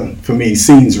are for me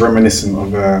scenes reminiscent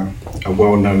of a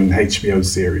well-known HBO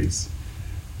series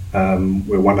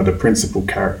where one of the principal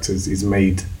characters is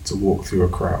made to walk through a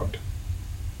crowd,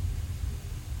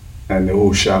 and they're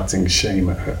all shouting shame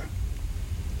at her.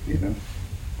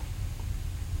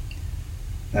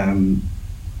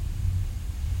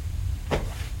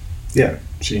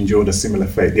 She endured a similar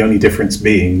fate. The only difference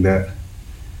being that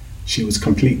she was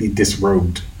completely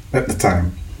disrobed at the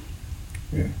time.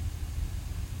 Yeah.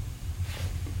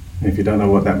 If you don't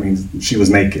know what that means, she was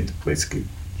naked, basically.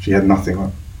 She had nothing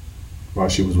on while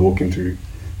she was walking through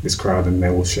this crowd, and they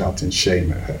were shouting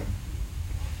shame at her.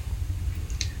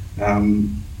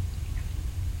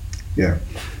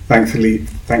 Thankfully,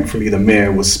 the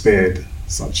mayor was spared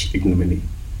such ignominy.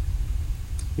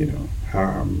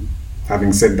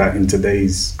 Having said that, in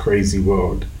today's crazy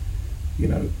world,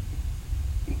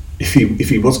 if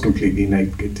he was completely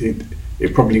naked,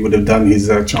 it probably would have done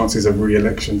his chances of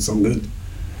re-election some good.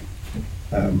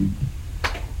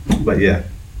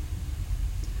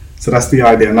 So that's the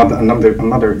idea.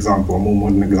 Another example, a more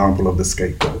modern example of the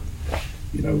scapegoat.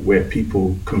 Where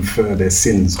people confer their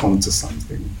sins onto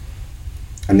something,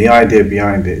 and the idea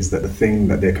behind it is that the thing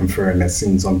that they're conferring their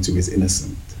sins onto is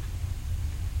innocent.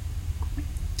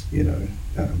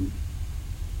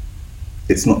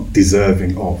 It's not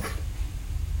deserving of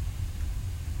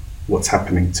what's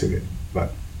happening to it,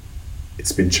 but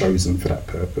it's been chosen for that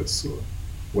purpose or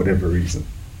whatever reason.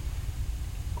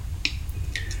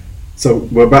 So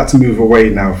we're about to move away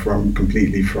now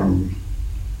completely from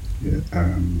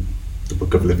the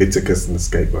book of Leviticus and the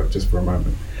scapegoat, just for a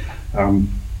moment.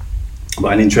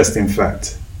 But an interesting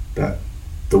fact that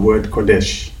the word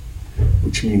Kodesh,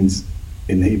 which means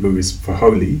in Hebrew is for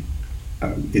holy,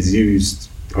 is used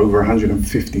over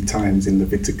 150 times in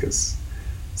Leviticus.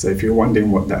 So if you're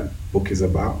wondering what that book is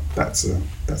about, that's a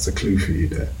clue for you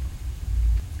there.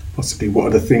 Possibly, what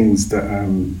are the things that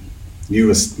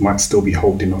might still be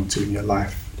holding on to in your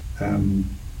life,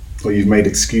 or you've made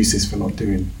excuses for not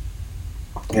doing?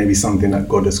 Maybe something that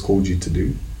God has called you to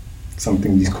do,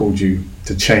 something He's called you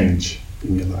to change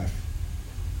in your life,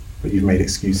 but you've made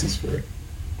excuses for it.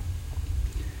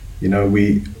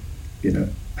 We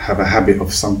have a habit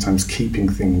of sometimes keeping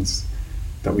things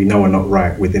that we know are not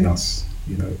right within us.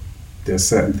 There are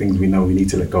certain things we know we need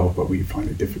to let go of, but we find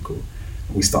it difficult,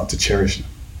 and we start to cherish them.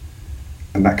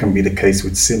 And that can be the case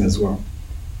with sin as well.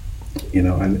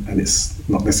 And it's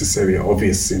not necessarily an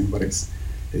obvious sin, but it's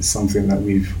something that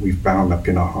we've bound up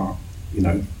in our heart.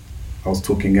 I was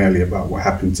talking earlier about what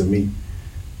happened to me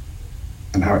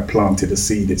and how it planted a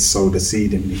seed, it sowed a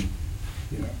seed in me.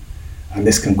 And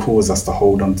this can cause us to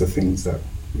hold on to things that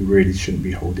we really shouldn't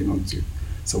be holding on to.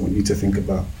 So I want you to think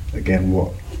about, again,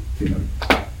 what,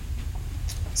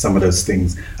 some of those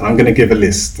things. And I'm going to give a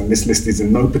list, and this list is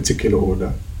in no particular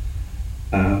order.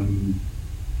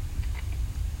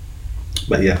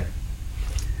 But yeah,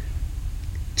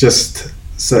 just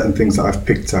certain things that I've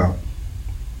picked out.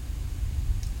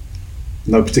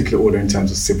 No particular order in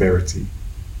terms of severity.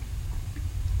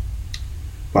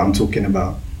 But I'm talking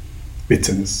about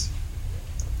bitterness,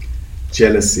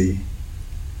 jealousy,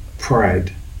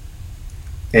 pride,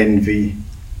 envy,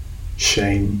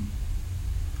 shame,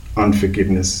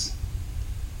 unforgiveness,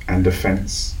 and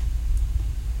offense.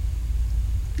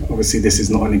 Obviously, this is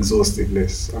not an exhaustive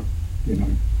list.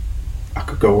 I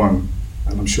could go on,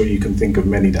 and I'm sure you can think of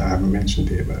many that I haven't mentioned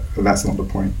here, but that's not the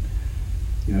point.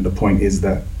 The point is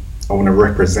that I want to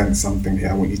represent something here.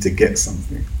 I want you to get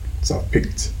something. So I've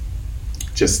picked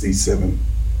just these 7.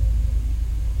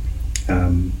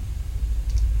 And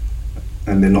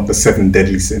they're not the 7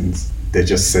 deadly sins. They're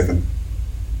just 7,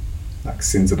 like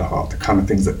sins of the heart, the kind of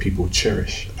things that people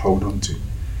cherish and hold on to,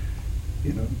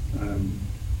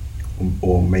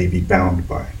 or may be bound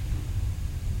by.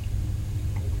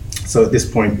 So at this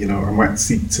point, I might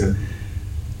seek to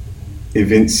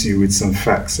evince you with some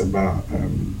facts about,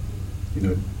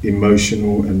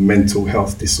 emotional and mental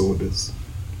health disorders,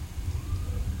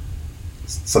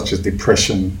 such as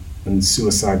depression and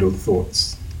suicidal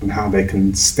thoughts, and how they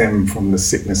can stem from the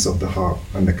sickness of the heart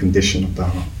and the condition of the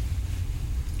heart.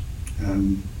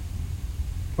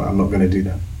 But I'm not going to do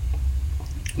that.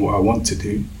 What I want to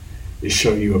do is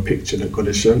show you a picture that God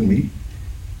has shown me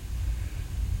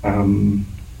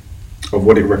of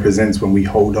what it represents when we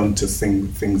hold on to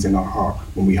things in our heart,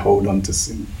 when we hold on to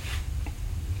sin.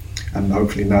 And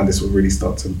hopefully now this will really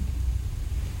start to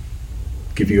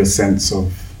give you a sense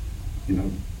of,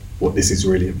 what this is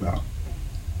really about.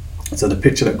 So the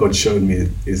picture that God showed me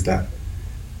is that,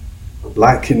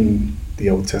 like in the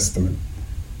Old Testament,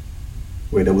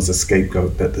 where there was a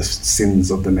scapegoat, that the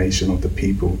sins of the nation, of the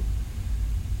people,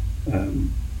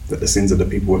 that the sins of the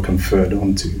people were conferred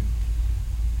onto,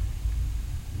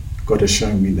 God has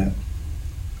shown me that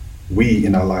we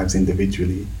in our lives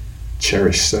individually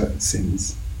cherish certain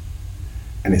sins,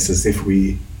 and it's as if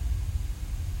we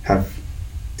have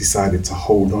decided to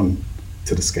hold on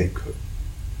to the scapegoat,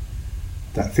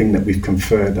 that thing that we've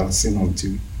conferred our sin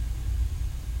onto.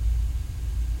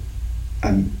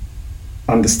 And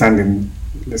understanding,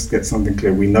 let's get something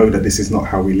clear, we know that this is not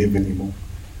how we live anymore.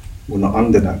 We're not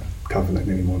under that covenant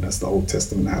anymore. That's the Old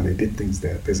Testament, how they did things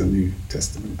there. There's a New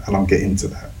Testament, and I'll get into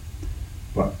that.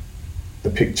 But the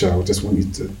picture, I just want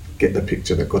you to get the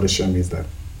picture that God has shown me, is that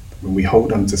when we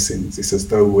hold on to sins, it's as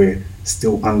though we're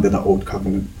still under the old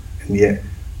covenant, and yet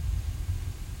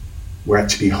we're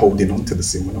actually holding on to the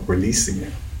sin, we're not releasing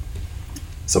it.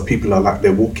 So people are like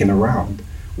they're walking around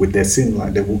with their sin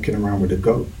like they're walking around with a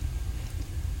goat,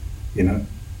 And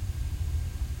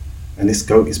this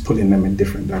goat is pulling them in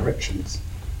different directions.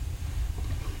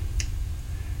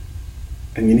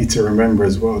 And you need to remember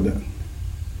as well that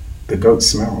the goat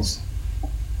smells.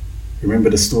 Remember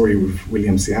the story with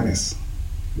William Sianis,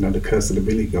 the curse of the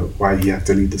billy goat, why he had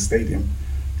to leave the stadium.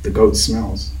 The goat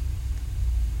smells.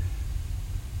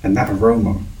 And that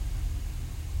aroma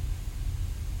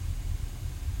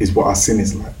is what our sin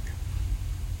is like.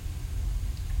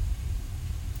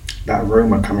 That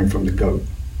aroma coming from the goat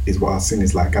is what our sin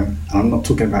is like. And I'm not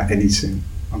talking about any sin.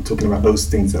 I'm talking about those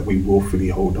things that we willfully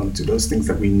hold on to, those things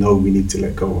that we know we need to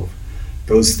let go of,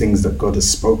 those things that God has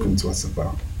spoken to us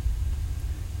about.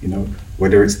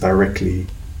 Whether it's directly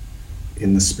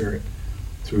in the Spirit,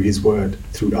 through His Word,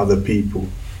 through other people,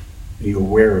 you're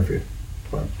aware of it,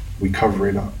 but we cover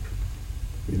it up.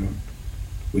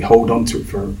 We hold on to it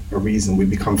for a reason. We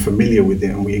become familiar with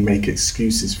it and we make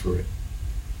excuses for it.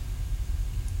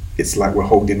 It's like we're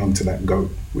holding on to that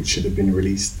goat which should have been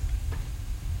released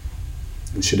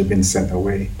and should have been sent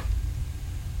away.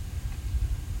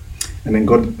 And then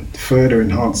God further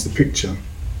enhanced the picture.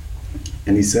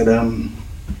 And he said,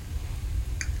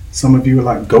 some of you are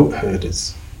like goat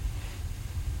herders.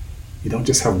 You don't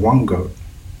just have one goat.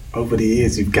 Over the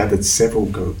years, you've gathered several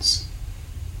goats.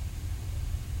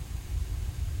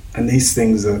 And these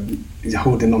things you're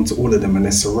holding on to all of them, and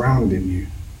they're surrounding you.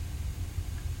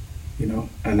 You know,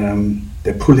 and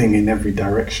they're pulling in every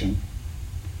direction.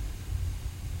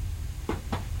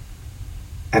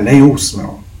 And they all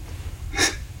smell.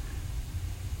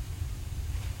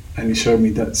 And he showed me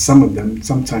that some of them,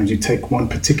 sometimes you take one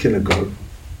particular goat,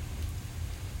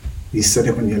 you set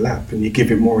it on your lap, and you give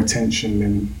it more attention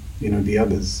than, you know, the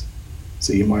others.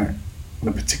 So you might, on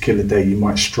a particular day, you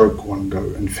might stroke one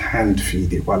goat and hand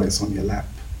feed it while it's on your lap,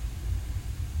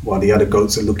 while the other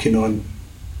goats are looking on.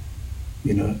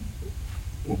 You know,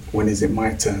 when is it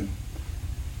my turn?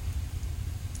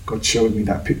 God showed me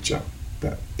that picture.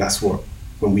 That's what,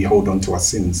 when we hold on to our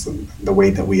sins and the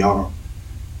way that we are,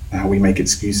 and how we make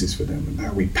excuses for them, and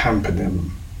how we pamper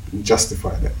them and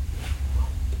justify them,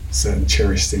 certain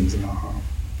cherished sins in our heart.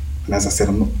 And as I said,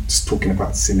 I'm not just talking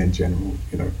about sin in general.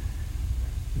 You know,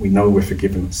 we know we're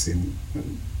forgiven of sin,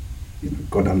 and you know,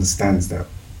 God understands that,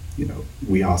 you know,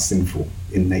 we are sinful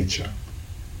in nature,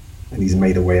 and He's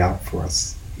made a way out for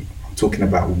us. I'm talking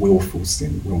about willful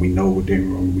sin, when we know we're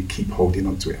doing wrong, we keep holding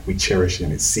on to it, we cherish it,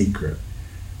 and it's secret.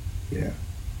 Yeah.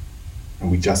 And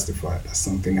we justify it. That's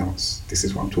something else. This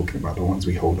is what I'm talking about, the ones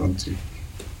we hold on to.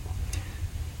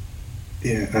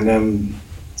 Yeah, and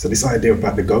so this idea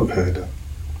about the goat herder,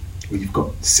 where you've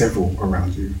got several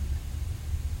around you,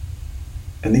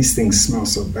 and these things smell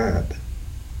so bad.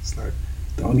 It's like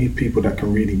the only people that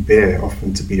can really bear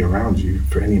often to be around you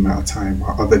for any amount of time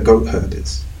are other goat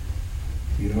herders,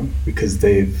 you know, because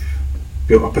they've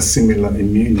built up a similar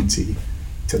immunity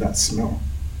to that smell.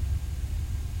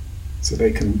 So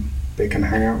they can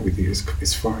hang out with you.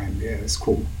 It's fine. Yeah, it's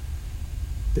cool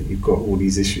that you've got all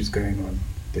these issues going on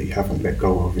that you haven't let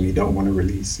go of and you don't want to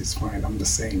release. It's fine. I'm the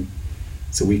same.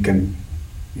 So we can,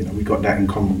 you know, we got that in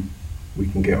common. We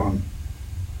can get on.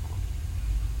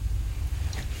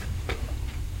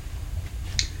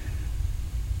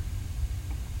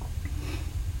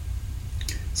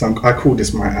 So I call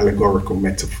this my allegorical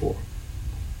metaphor.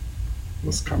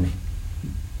 What's coming?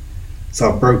 So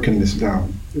I've broken this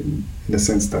down in the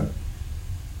sense that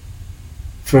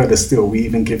further still, we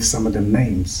even give some of them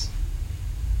names.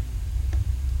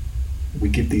 We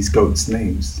give these goats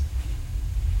names.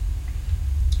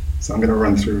 So I'm going to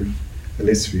run through a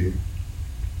list for you.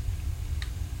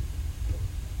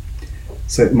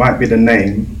 So it might be the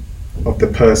name of the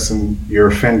person you're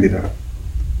offended at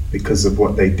because of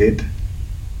what they did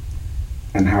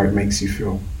and how it makes you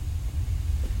feel.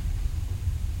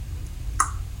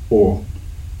 Or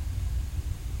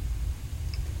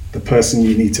the person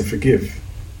you need to forgive,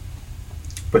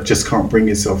 but just can't bring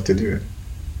yourself to do it.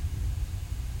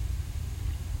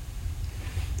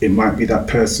 It might be that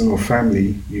person or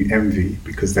family you envy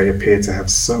because they appear to have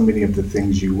so many of the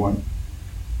things you want,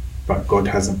 but God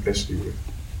hasn't blessed you with.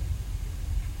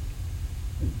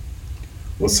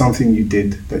 Or something you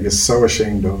did that you're so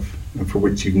ashamed of and for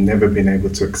which you've never been able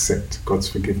to accept God's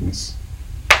forgiveness.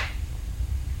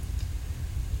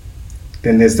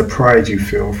 Then there's the pride you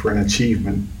feel for an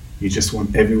achievement you just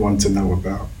want everyone to know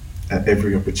about at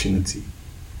every opportunity.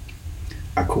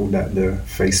 I call that the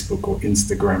Facebook or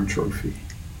Instagram trophy.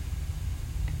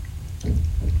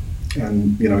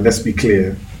 And, you know, let's be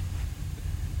clear,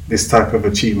 this type of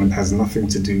achievement has nothing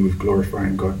to do with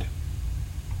glorifying God.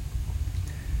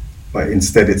 But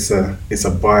instead it's a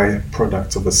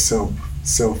byproduct of a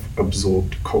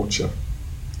self-absorbed culture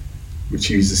which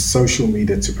uses social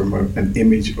media to promote an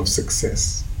image of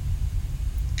success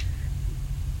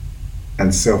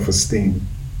and self-esteem.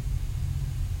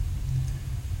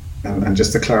 And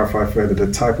just to clarify further,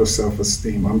 the type of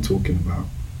self-esteem I'm talking about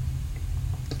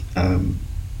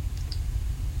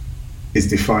is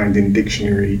defined in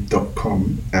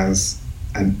dictionary.com as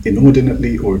an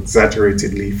inordinately or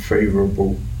exaggeratedly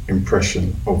favorable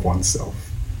impression of oneself.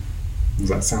 Does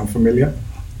that sound familiar?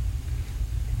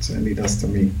 It certainly does to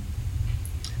me.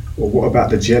 Or what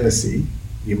about the jealousy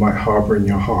you might harbor in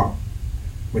your heart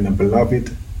when a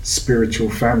beloved spiritual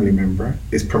family member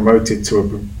is promoted to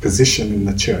a position in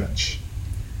the church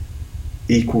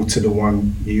equal to the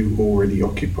one you already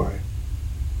occupy,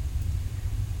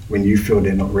 when you feel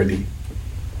they're not ready?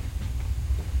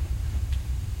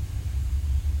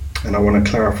 And I want to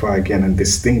clarify again and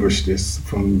distinguish this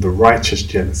from the righteous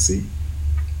jealousy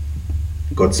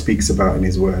God speaks about in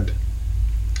His Word.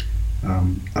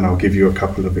 And I'll give you a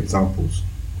couple of examples.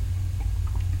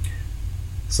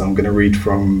 So I'm going to read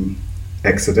from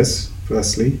Exodus,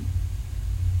 firstly,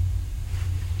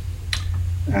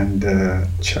 and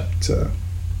chapter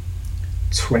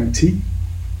 20,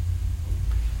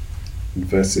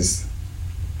 verses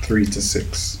 3 to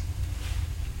 6.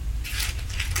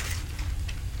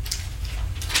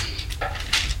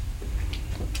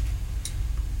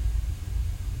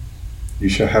 You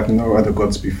shall have no other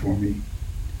gods before me.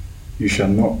 You shall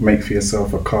not make for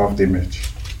yourself a carved image,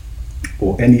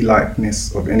 or any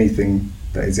likeness of anything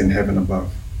that is in heaven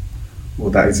above, or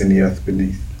that is in the earth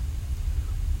beneath,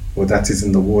 or that is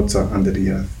in the water under the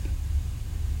earth.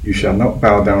 You shall not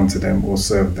bow down to them or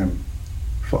serve them,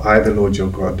 for I, the Lord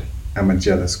your God, am a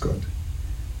jealous God,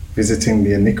 visiting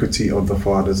the iniquity of the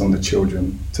fathers on the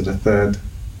children to the third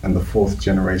and the fourth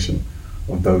generation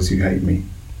of those who hate me,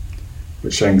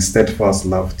 but showing steadfast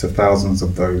love to thousands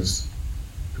of those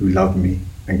who love me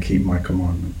and keep my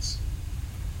commandments.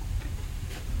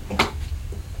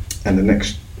 And the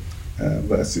next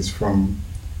verse is from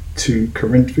 2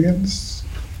 Corinthians,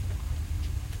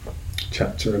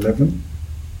 chapter 11.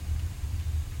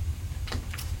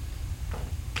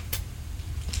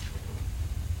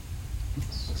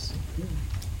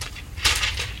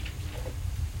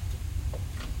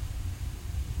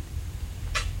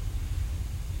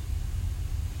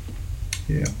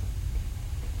 Yeah.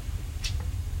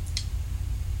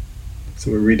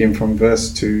 So we're reading from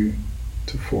verse 2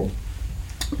 to 4.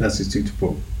 Verses 2 to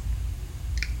 4.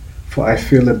 For I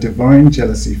feel a divine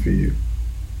jealousy for you.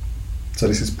 So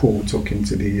this is Paul talking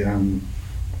to the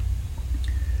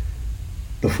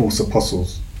false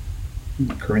apostles,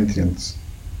 Corinthian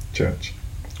church.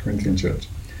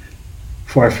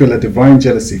 For I feel a divine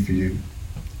jealousy for you.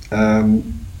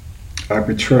 I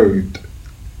betrothed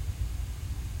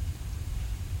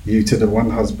you to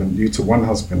one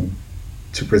husband,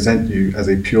 to present you as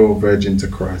a pure virgin to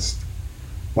Christ.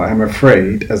 But I am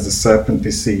afraid, as the serpent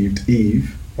deceived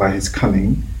Eve by his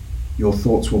cunning, your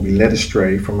thoughts will be led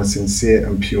astray from a sincere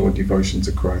and pure devotion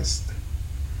to Christ.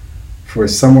 For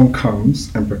if someone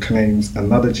comes and proclaims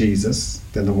another Jesus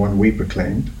than the one we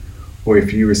proclaimed, or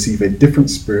if you receive a different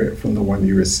spirit from the one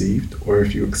you received, or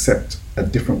if you accept a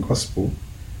different gospel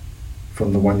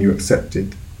from the one you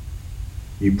accepted,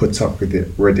 you put up with it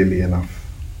readily enough.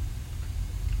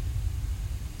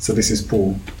 So this is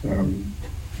Paul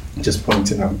just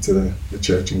pointing out to the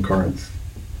church in Corinth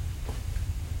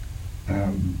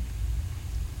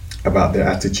about their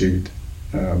attitude,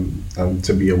 and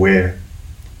to be aware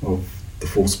of the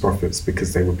false prophets,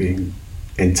 because they were being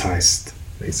enticed,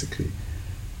 basically,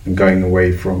 and going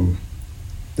away from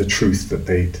the truth that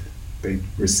they'd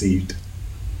received.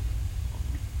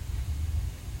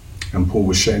 And Paul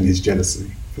was showing his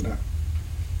jealousy for that,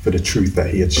 for the truth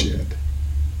that he had shared.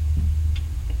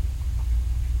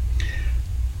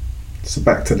 So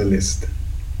back to the list.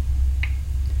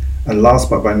 And last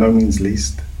but by no means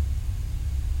least,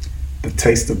 the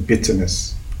taste of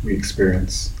bitterness we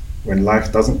experience when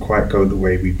life doesn't quite go the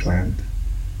way we planned,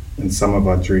 and some of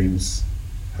our dreams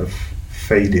have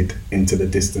faded into the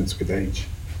distance with age.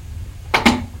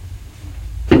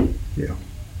 Yeah.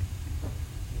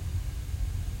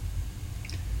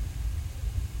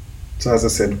 So as I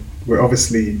said, we're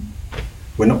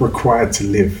not required to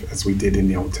live as we did in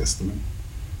the Old Testament.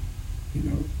 You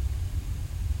know,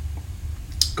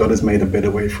 God has made a better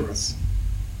way for us.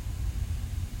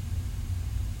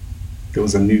 There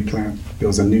was a new plan, there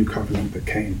was a new covenant that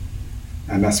came,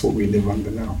 and that's what we live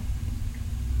under now.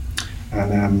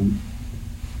 And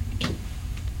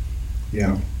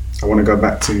I want to go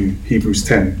back to Hebrews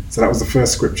 10. So that was the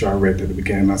first scripture I read at the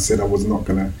beginning. I said I was not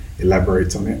going to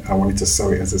elaborate on it. I wanted to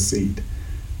sow it as a seed.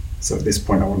 So at this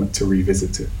point I wanted to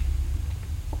revisit it.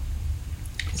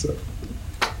 So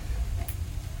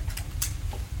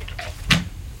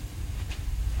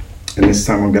and this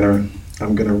time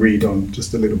I'm gonna read on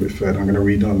just a little bit further. I'm gonna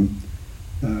read on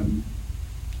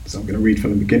so I'm gonna read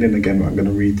from the beginning again, but I'm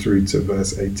gonna read through to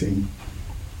verse 18.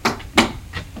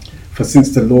 For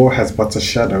since the law has but a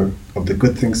shadow of the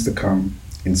good things to come,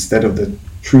 instead of the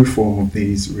true form of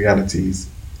these realities,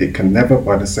 it can never,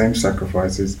 by the same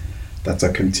sacrifices that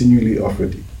are continually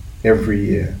offered every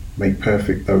year, make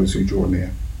perfect those who draw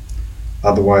near.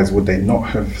 Otherwise would they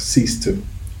not have ceased to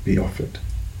be offered,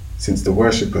 since the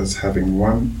worshippers, having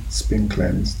once been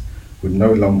cleansed, would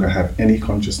no longer have any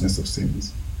consciousness of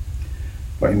sins.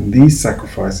 But in these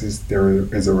sacrifices there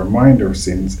is a reminder of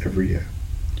sins every year.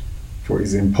 For it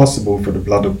is impossible for the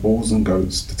blood of bulls and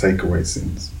goats to take away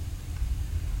sins.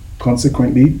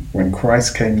 Consequently, when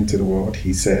Christ came into the world,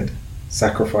 he said,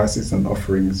 "Sacrifices and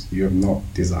offerings you have not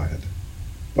desired,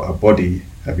 but a body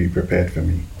have you prepared for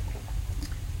me.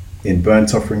 In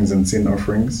burnt offerings and sin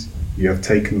offerings you have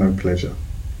taken no pleasure."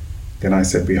 Then I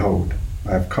said, "Behold,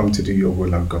 I have come to do your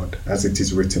will, O God, as it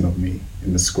is written of me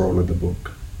in the scroll of the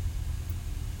book.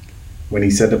 When he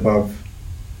said above,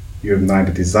 you have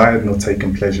neither desired nor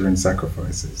taken pleasure in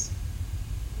sacrifices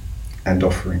and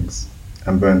offerings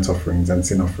and burnt offerings and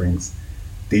sin offerings,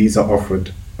 these are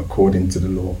offered according to the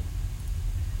law.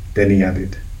 Then he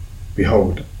added,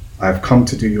 behold, I have come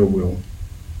to do your will.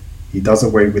 He does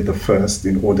away with the first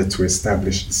in order to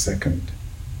establish the second.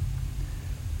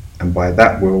 And by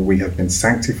that will we have been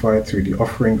sanctified through the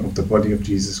offering of the body of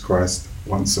Jesus Christ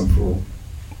once and for all.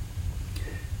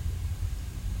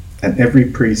 And every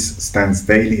priest stands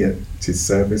daily at his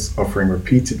service, offering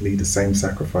repeatedly the same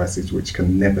sacrifices which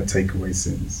can never take away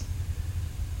sins.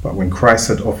 But when Christ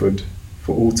had offered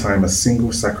for all time a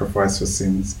single sacrifice for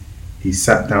sins, he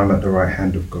sat down at the right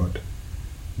hand of God,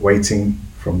 waiting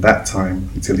from that time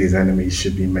until his enemies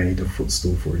should be made a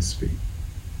footstool for his feet.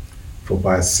 For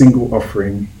by a single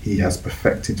offering he has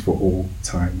perfected for all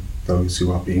time those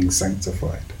who are being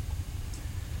sanctified.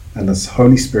 And the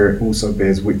Holy Spirit also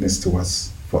bears witness to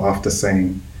us, for after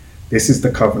saying, this is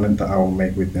the covenant that I will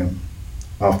make with them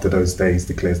after those days,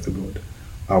 declares the Lord.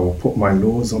 I will put my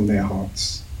laws on their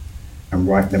hearts and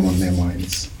write them on their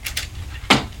minds.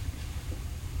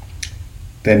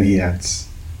 Then he adds,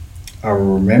 I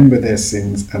will remember their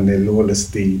sins and their lawless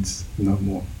deeds no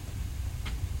more.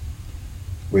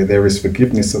 Where there is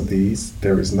forgiveness of these,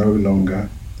 there is no longer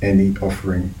any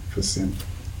offering for sin.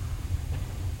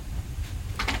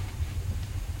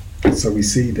 So we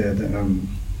see there that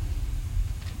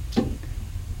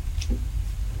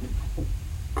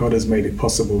God has made it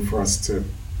possible for us to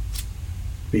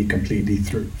be completely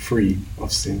free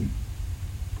of sin.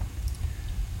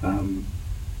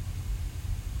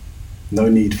 No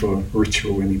need for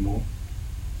ritual anymore.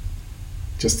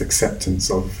 Just acceptance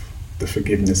of the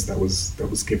forgiveness that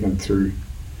was given through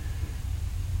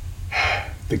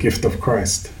the gift of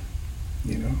Christ,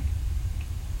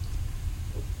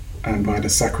 and by the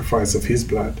sacrifice of his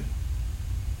blood,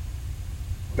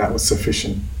 that was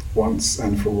sufficient once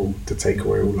and for all to take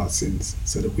away all our sins,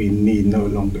 so that we need no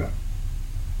longer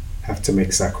have to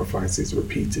make sacrifices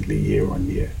repeatedly year on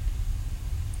year.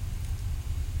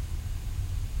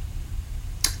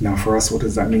 Now for us, what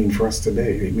does that mean for us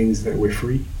today? It means that we're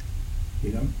free,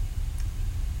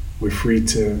 We're free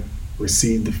to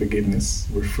receive the forgiveness.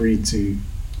 We're free to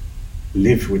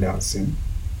live without sin,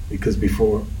 because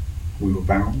before we were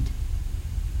bound.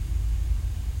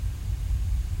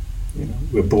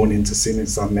 We're born into sin,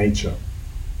 it's our nature.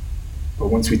 But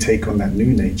once we take on that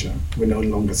new nature, we're no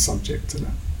longer subject to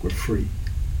that. We're free.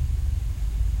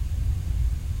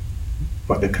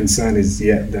 But the concern is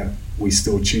yet that we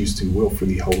still choose to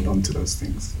willfully hold on to those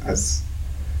things, as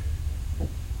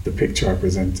the picture I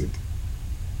presented.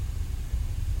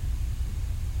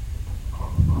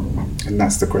 And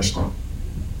that's the question.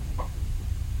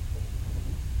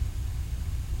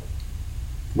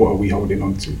 What are we holding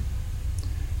on to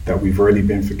that we've already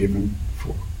been forgiven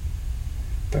for?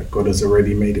 That God has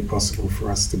already made it possible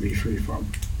for us to be free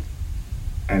from,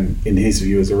 and in his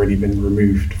view has already been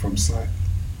removed from sight.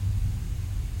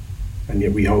 And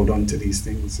yet we hold on to these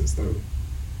things as though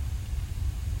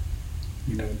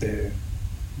they're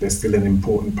still an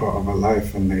important part of our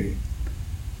life, and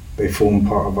they form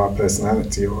part of our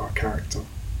personality or our character.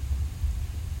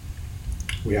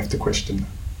 We have to question that.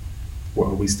 What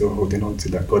are we still holding on to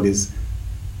that God is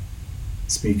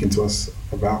speaking to us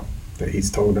about, that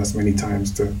he's told us many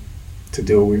times to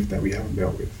deal with, that we haven't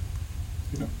dealt with?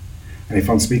 And if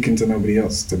I'm speaking to nobody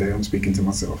else today, I'm speaking to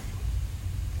myself,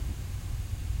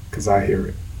 because I hear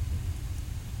it.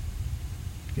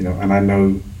 And I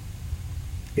know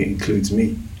it includes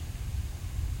me.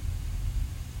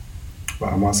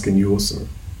 But I'm asking you also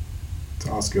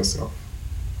to ask yourself.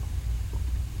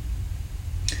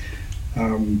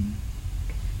 I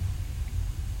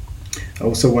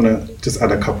also want to just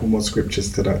add a couple more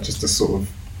scriptures to that, just to sort of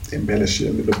embellish it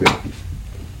a little bit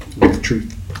with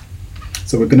truth.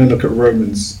 So we're going to look at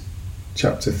Romans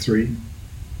chapter 3,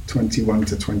 21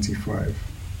 to 25.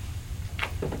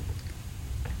 Let's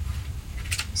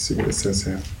see what it says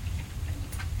here.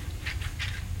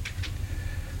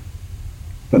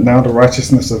 But now the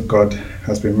righteousness of God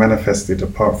has been manifested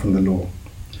apart from the law,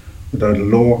 although the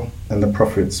law and the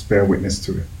prophets bear witness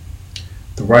to it.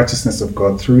 The righteousness of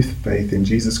God through faith in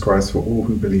Jesus Christ for all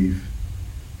who believe,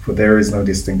 for there is no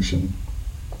distinction,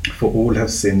 for all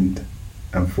have sinned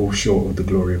and fall short of the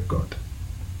glory of God,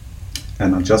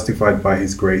 and are justified by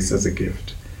his grace as a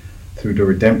gift, through the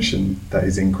redemption that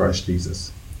is in Christ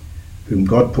Jesus, whom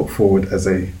God put forward as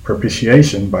a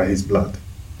propitiation by his blood,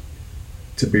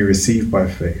 to be received by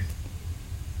faith.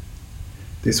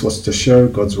 This was to show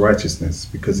God's righteousness,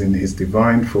 because in his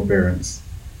divine forbearance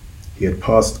he had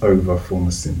passed over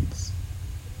former sins.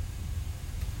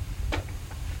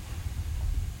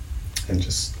 And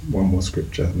just one more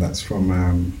scripture, and that's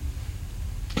from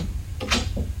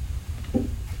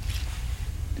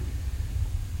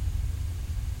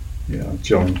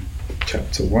John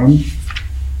chapter 1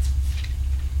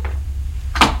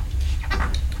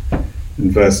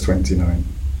 and verse 29.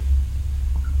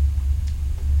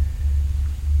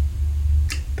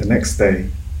 The next day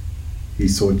he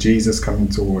saw Jesus coming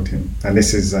toward him, and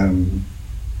this is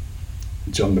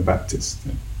John the Baptist.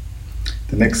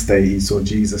 The next day he saw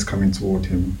Jesus coming toward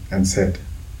him and said,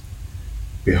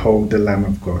 "Behold the Lamb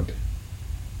of God,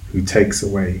 who takes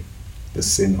away the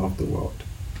sin of the world."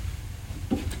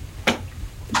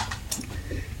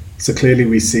 So clearly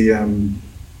we see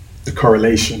the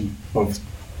correlation of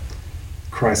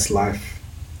Christ's life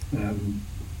and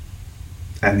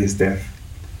his death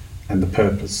and the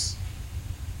purpose.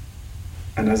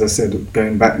 And as I said,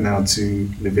 going back now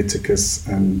to Leviticus,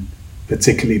 and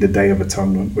particularly the Day of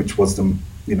Atonement, which was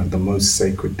the most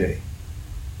sacred day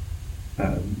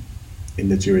in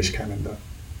the Jewish calendar.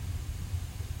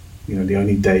 The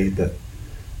only day that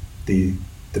the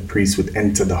priest would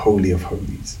enter the Holy of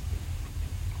Holies.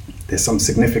 There's some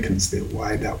significance there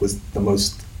why that was the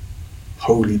most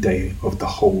holy day of the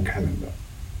whole calendar,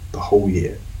 the whole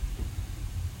year.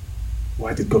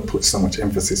 Why did God put so much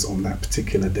emphasis on that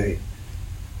particular day?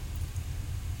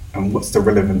 And what's the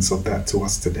relevance of that to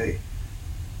us today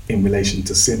in relation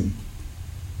to sin?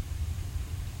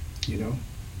 And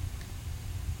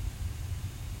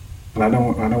I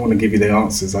don't want to give you the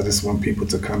answers. I just want people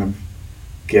to kind of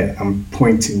I'm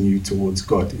pointing you towards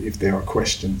God. If there are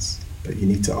questions that you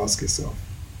need to ask yourself,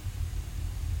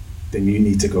 then you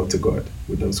need to go to God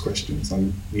with those questions,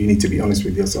 and you need to be honest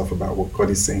with yourself about what God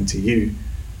is saying to you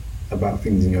about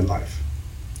things in your life.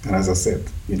 And as I said,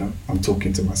 I'm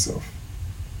talking to myself.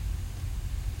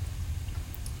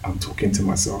 I'm talking to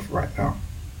myself right now.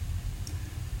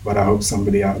 But I hope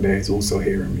somebody out there is also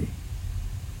hearing me.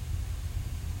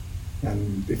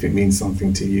 And if it means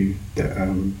something to you, that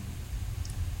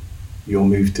you'll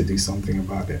move to do something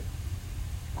about it.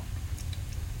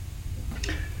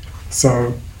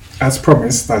 So, as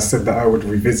promised, I said that I would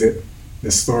revisit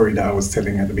the story that I was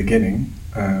telling at the beginning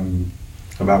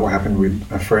about what happened with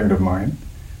a friend of mine.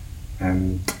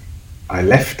 And I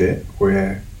left it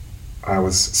where I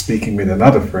was speaking with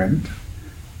another friend,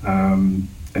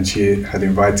 and she had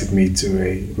invited me to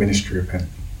a ministry event.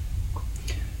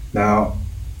 Now,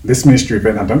 this ministry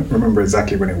event, I don't remember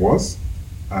exactly when it was.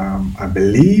 I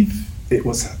believe it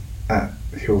was at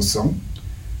Hillsong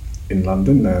in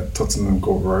London, Tottenham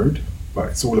Court Road, but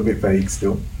it's all a bit vague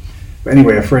still. But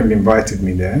anyway, a friend invited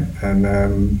me there,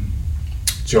 and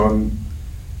John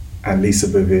and Lisa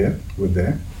Bevere were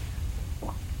there,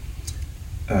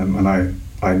 and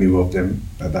I knew of them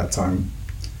at that time.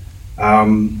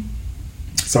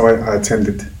 So I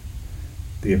attended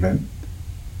the event,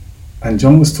 and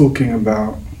John was talking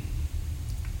about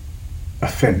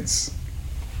offense.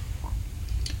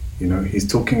 He's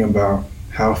talking about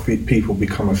how people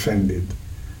become offended,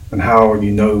 and how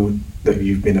you know that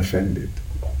you've been offended,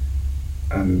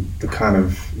 and the kind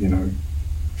of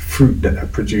fruit that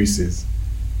it produces.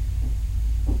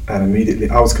 And immediately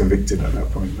I was convicted at that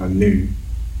point.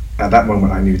 At that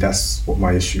moment I knew that's what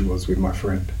my issue was with my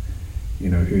friend,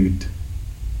 who'd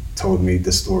told me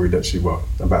the story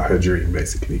about her dream,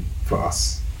 basically, for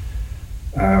us.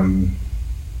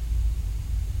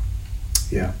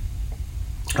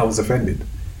 I was offended.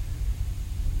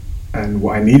 And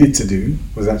what I needed to do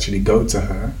was actually go to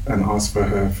her and ask for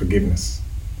her forgiveness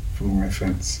for my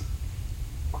offense.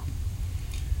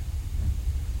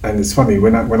 And it's funny,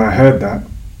 when I heard that,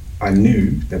 I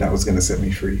knew that was going to set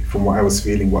me free from what I was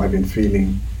feeling, what I've been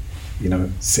feeling,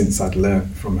 since I'd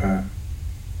learned from her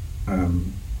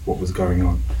what was going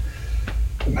on,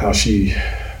 and how she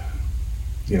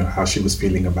was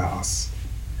feeling about us.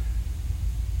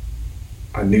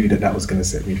 I knew that was going to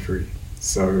set me free.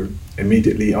 So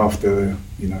immediately after,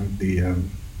 the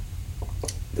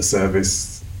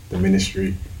service, the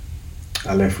ministry,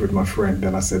 I left with my friend,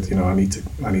 and I said, I need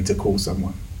to call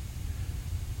someone.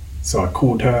 So I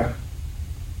called her,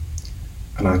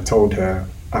 and I told her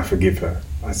I forgive her.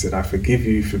 I said, I forgive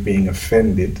you for being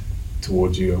offended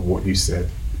towards you of what you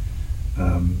said.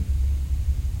 I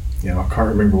can't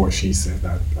remember what she said.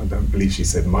 I don't believe she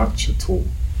said much at all.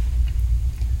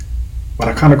 But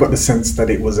I kind of got the sense that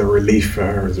it was a relief for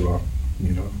her as well,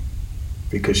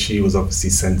 because she was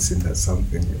obviously sensing that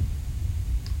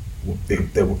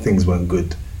things weren't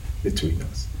good between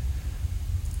us.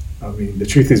 I mean, the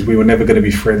truth is we were never going to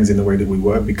be friends in the way that we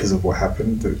were because of what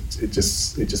happened. It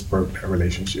just broke that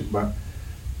relationship. But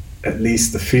at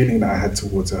least the feeling that I had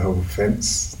towards her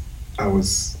offense, I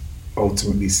was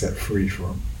ultimately set free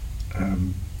from.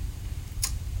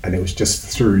 And it was just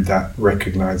through that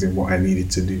recognizing what I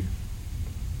needed to do.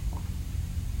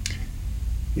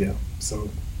 Yeah, so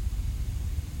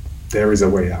there is a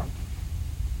way out.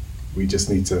 We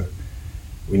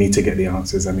need to get the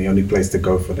answers, and the only place to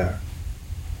go for that,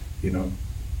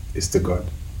 is to God.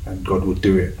 And God will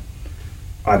do it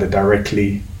either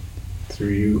directly through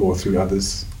you or through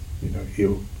others.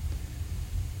 He'll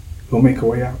make a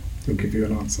way out. He'll give you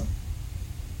an answer.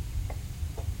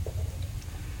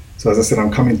 So as I said,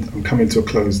 I'm coming to a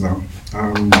close now.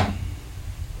 And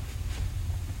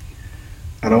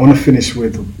I want to finish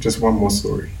with just one more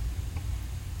story.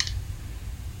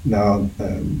 Now,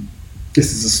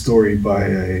 this is a story by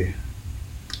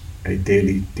a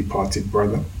dearly departed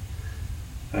brother,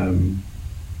 the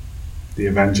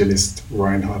evangelist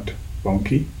Reinhard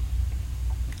Bonnke.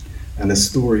 And the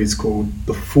story is called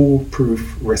The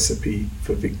Foolproof Recipe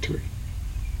for Victory.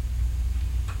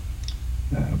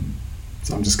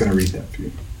 So I'm just going to read that for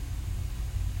you.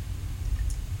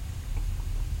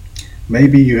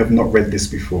 Maybe you have not read this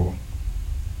before.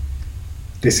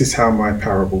 This is how my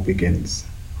parable begins.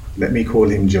 Let me call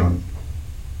him John.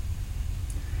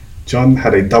 John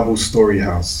had a double-story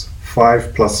house,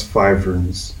 5 + 5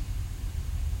 rooms.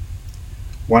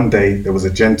 One day there was a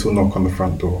gentle knock on the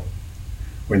front door.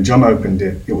 When John opened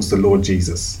it, it was the Lord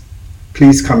Jesus.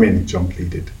 Please come in, John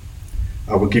pleaded.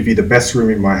 I will give you the best room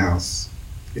in my house.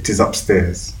 It is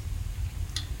upstairs.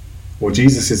 Well,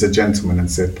 Jesus is a gentleman and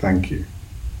said, thank you.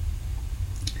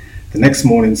 The next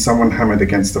morning, someone hammered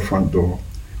against the front door.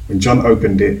 When John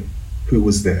opened it, who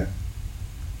was there?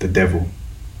 The devil.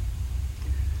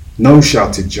 No,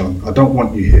 shouted John, I don't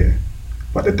want you here.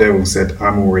 But the devil said,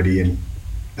 I'm already in.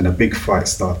 And a big fight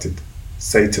started.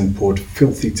 Satan poured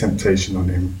filthy temptation on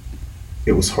him.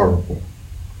 It was horrible.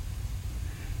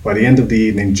 By the end of the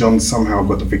evening, John somehow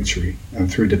got the victory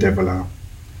and threw the devil out.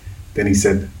 Then he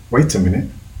said, wait a minute,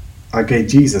 I gave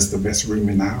Jesus the best room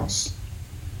in the house.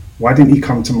 Why didn't he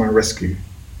come to my rescue?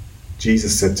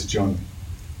 Jesus said to John,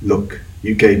 look,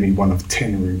 you gave me one of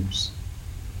 10 rooms.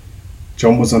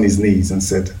 John was on his knees and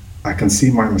said, I can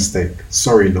see my mistake.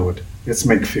 Sorry, Lord, let's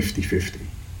make 50-50.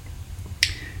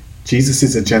 Jesus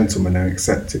is a gentleman and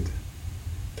accepted.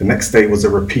 The next day was a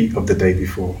repeat of the day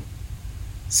before.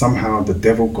 Somehow the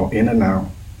devil got in and out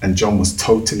and John was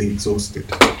totally exhausted.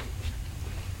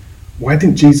 Why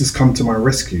didn't Jesus come to my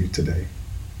rescue today?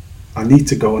 I need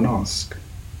to go and ask.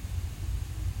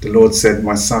 The Lord said,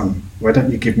 my son, why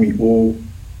don't you give me all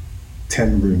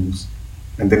 10 rooms?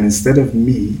 And then instead of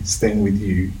me staying with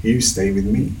you, you stay with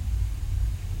me.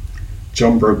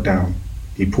 John broke down.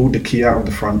 He pulled the key out of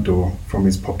the front door from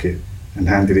his pocket and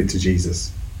handed it to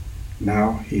Jesus.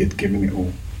 Now he had given it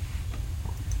all.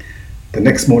 The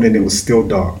next morning it was still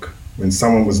dark when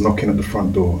someone was knocking at the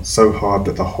front door so hard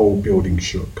that the whole building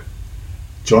shook.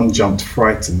 John jumped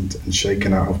frightened and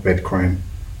shaken out of bed crying,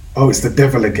 oh, it's the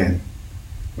devil again,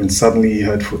 when suddenly he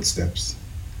heard footsteps,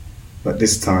 but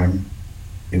this time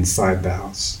inside the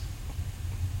house.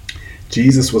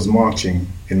 Jesus was marching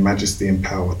in majesty and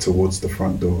power towards the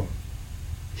front door.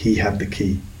 He had the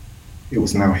key. It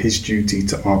was now his duty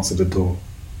to answer the door.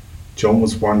 John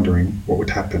was wondering what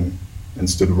would happen and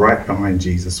stood right behind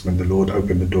Jesus when the Lord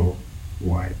opened the door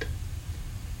wide.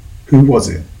 Who was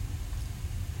it?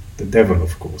 The devil,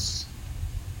 of course.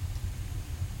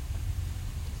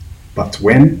 But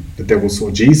when the devil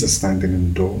saw Jesus standing in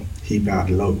the door, he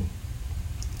bowed low,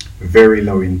 very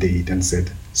low indeed, and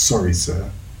said, sorry,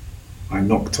 sir, I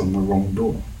knocked on the wrong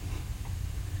door.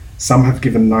 Some have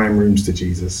given 9 rooms to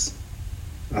Jesus,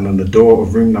 and on the door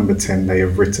of room number 10 they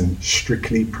have written,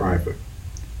 strictly private.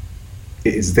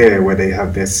 It is there where they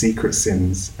have their secret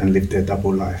sins and live their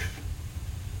double life.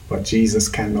 But Jesus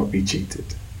cannot be cheated.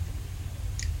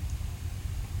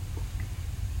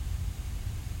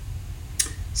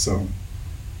 So,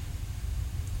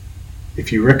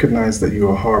 if you recognize that you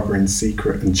are harboring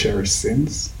secret and cherished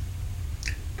sins,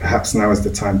 perhaps now is the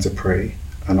time to pray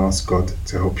and ask God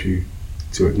to help you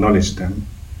to acknowledge them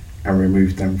and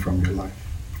remove them from your life.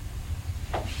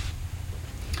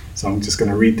 So I'm just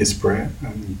going to read this prayer,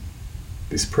 and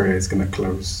this prayer is going to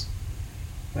close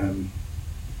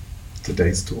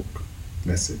today's talk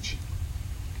message.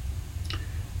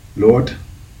 Lord,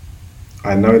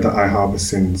 I know that I harbor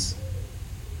sins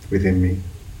within me.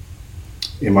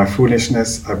 In my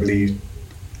foolishness, I believe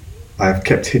I have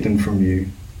kept hidden from you,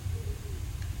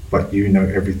 but you know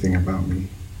everything about me.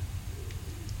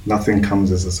 Nothing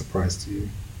comes as a surprise to you.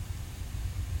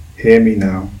 Hear me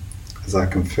now as I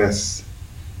confess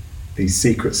these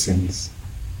secret sins,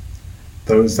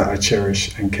 those that I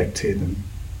cherish and kept hidden.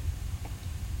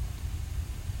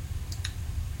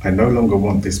 I no longer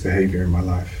want this behavior in my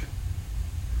life.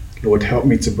 Lord, help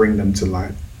me to bring them to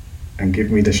light and give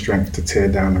me the strength to tear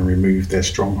down and remove their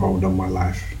stronghold on my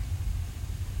life.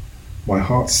 My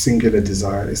heart's singular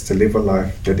desire is to live a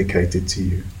life dedicated to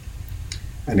you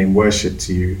and in worship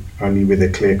to you only with a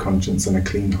clear conscience and a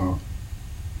clean heart.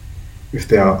 If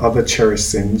there are other cherished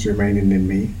sins remaining in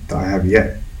me that I have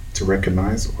yet to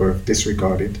recognize or have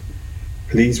disregarded,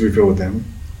 please reveal them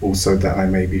also that I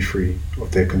may be free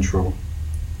of their control.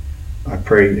 I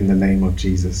pray in the name of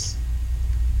Jesus.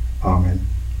 Amen.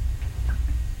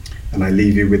 And I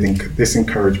leave you with this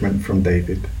encouragement from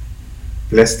David.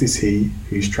 Blessed is he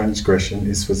whose transgression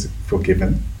is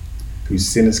forgiven, whose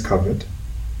sin is covered.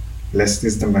 Blessed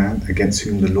is the man against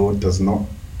whom the Lord does not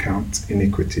count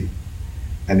iniquity,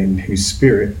 and in whose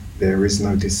spirit there is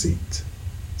no deceit.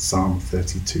 Psalm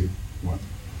 32:1.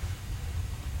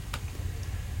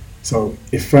 So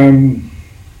if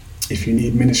you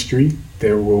need ministry,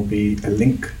 there will be a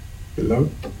link below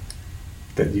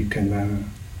that you can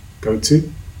go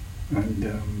to.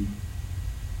 And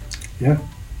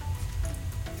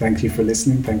thank you for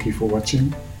listening. Thank you for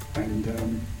watching.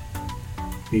 And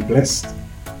be blessed.